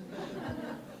that.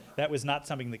 That was not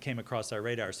something that came across our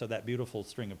radar. So that beautiful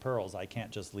string of pearls, I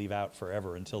can't just leave out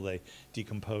forever until they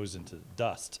decompose into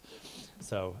dust.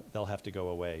 So they'll have to go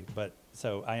away. But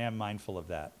so I am mindful of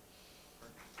that.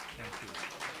 Thank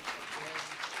you.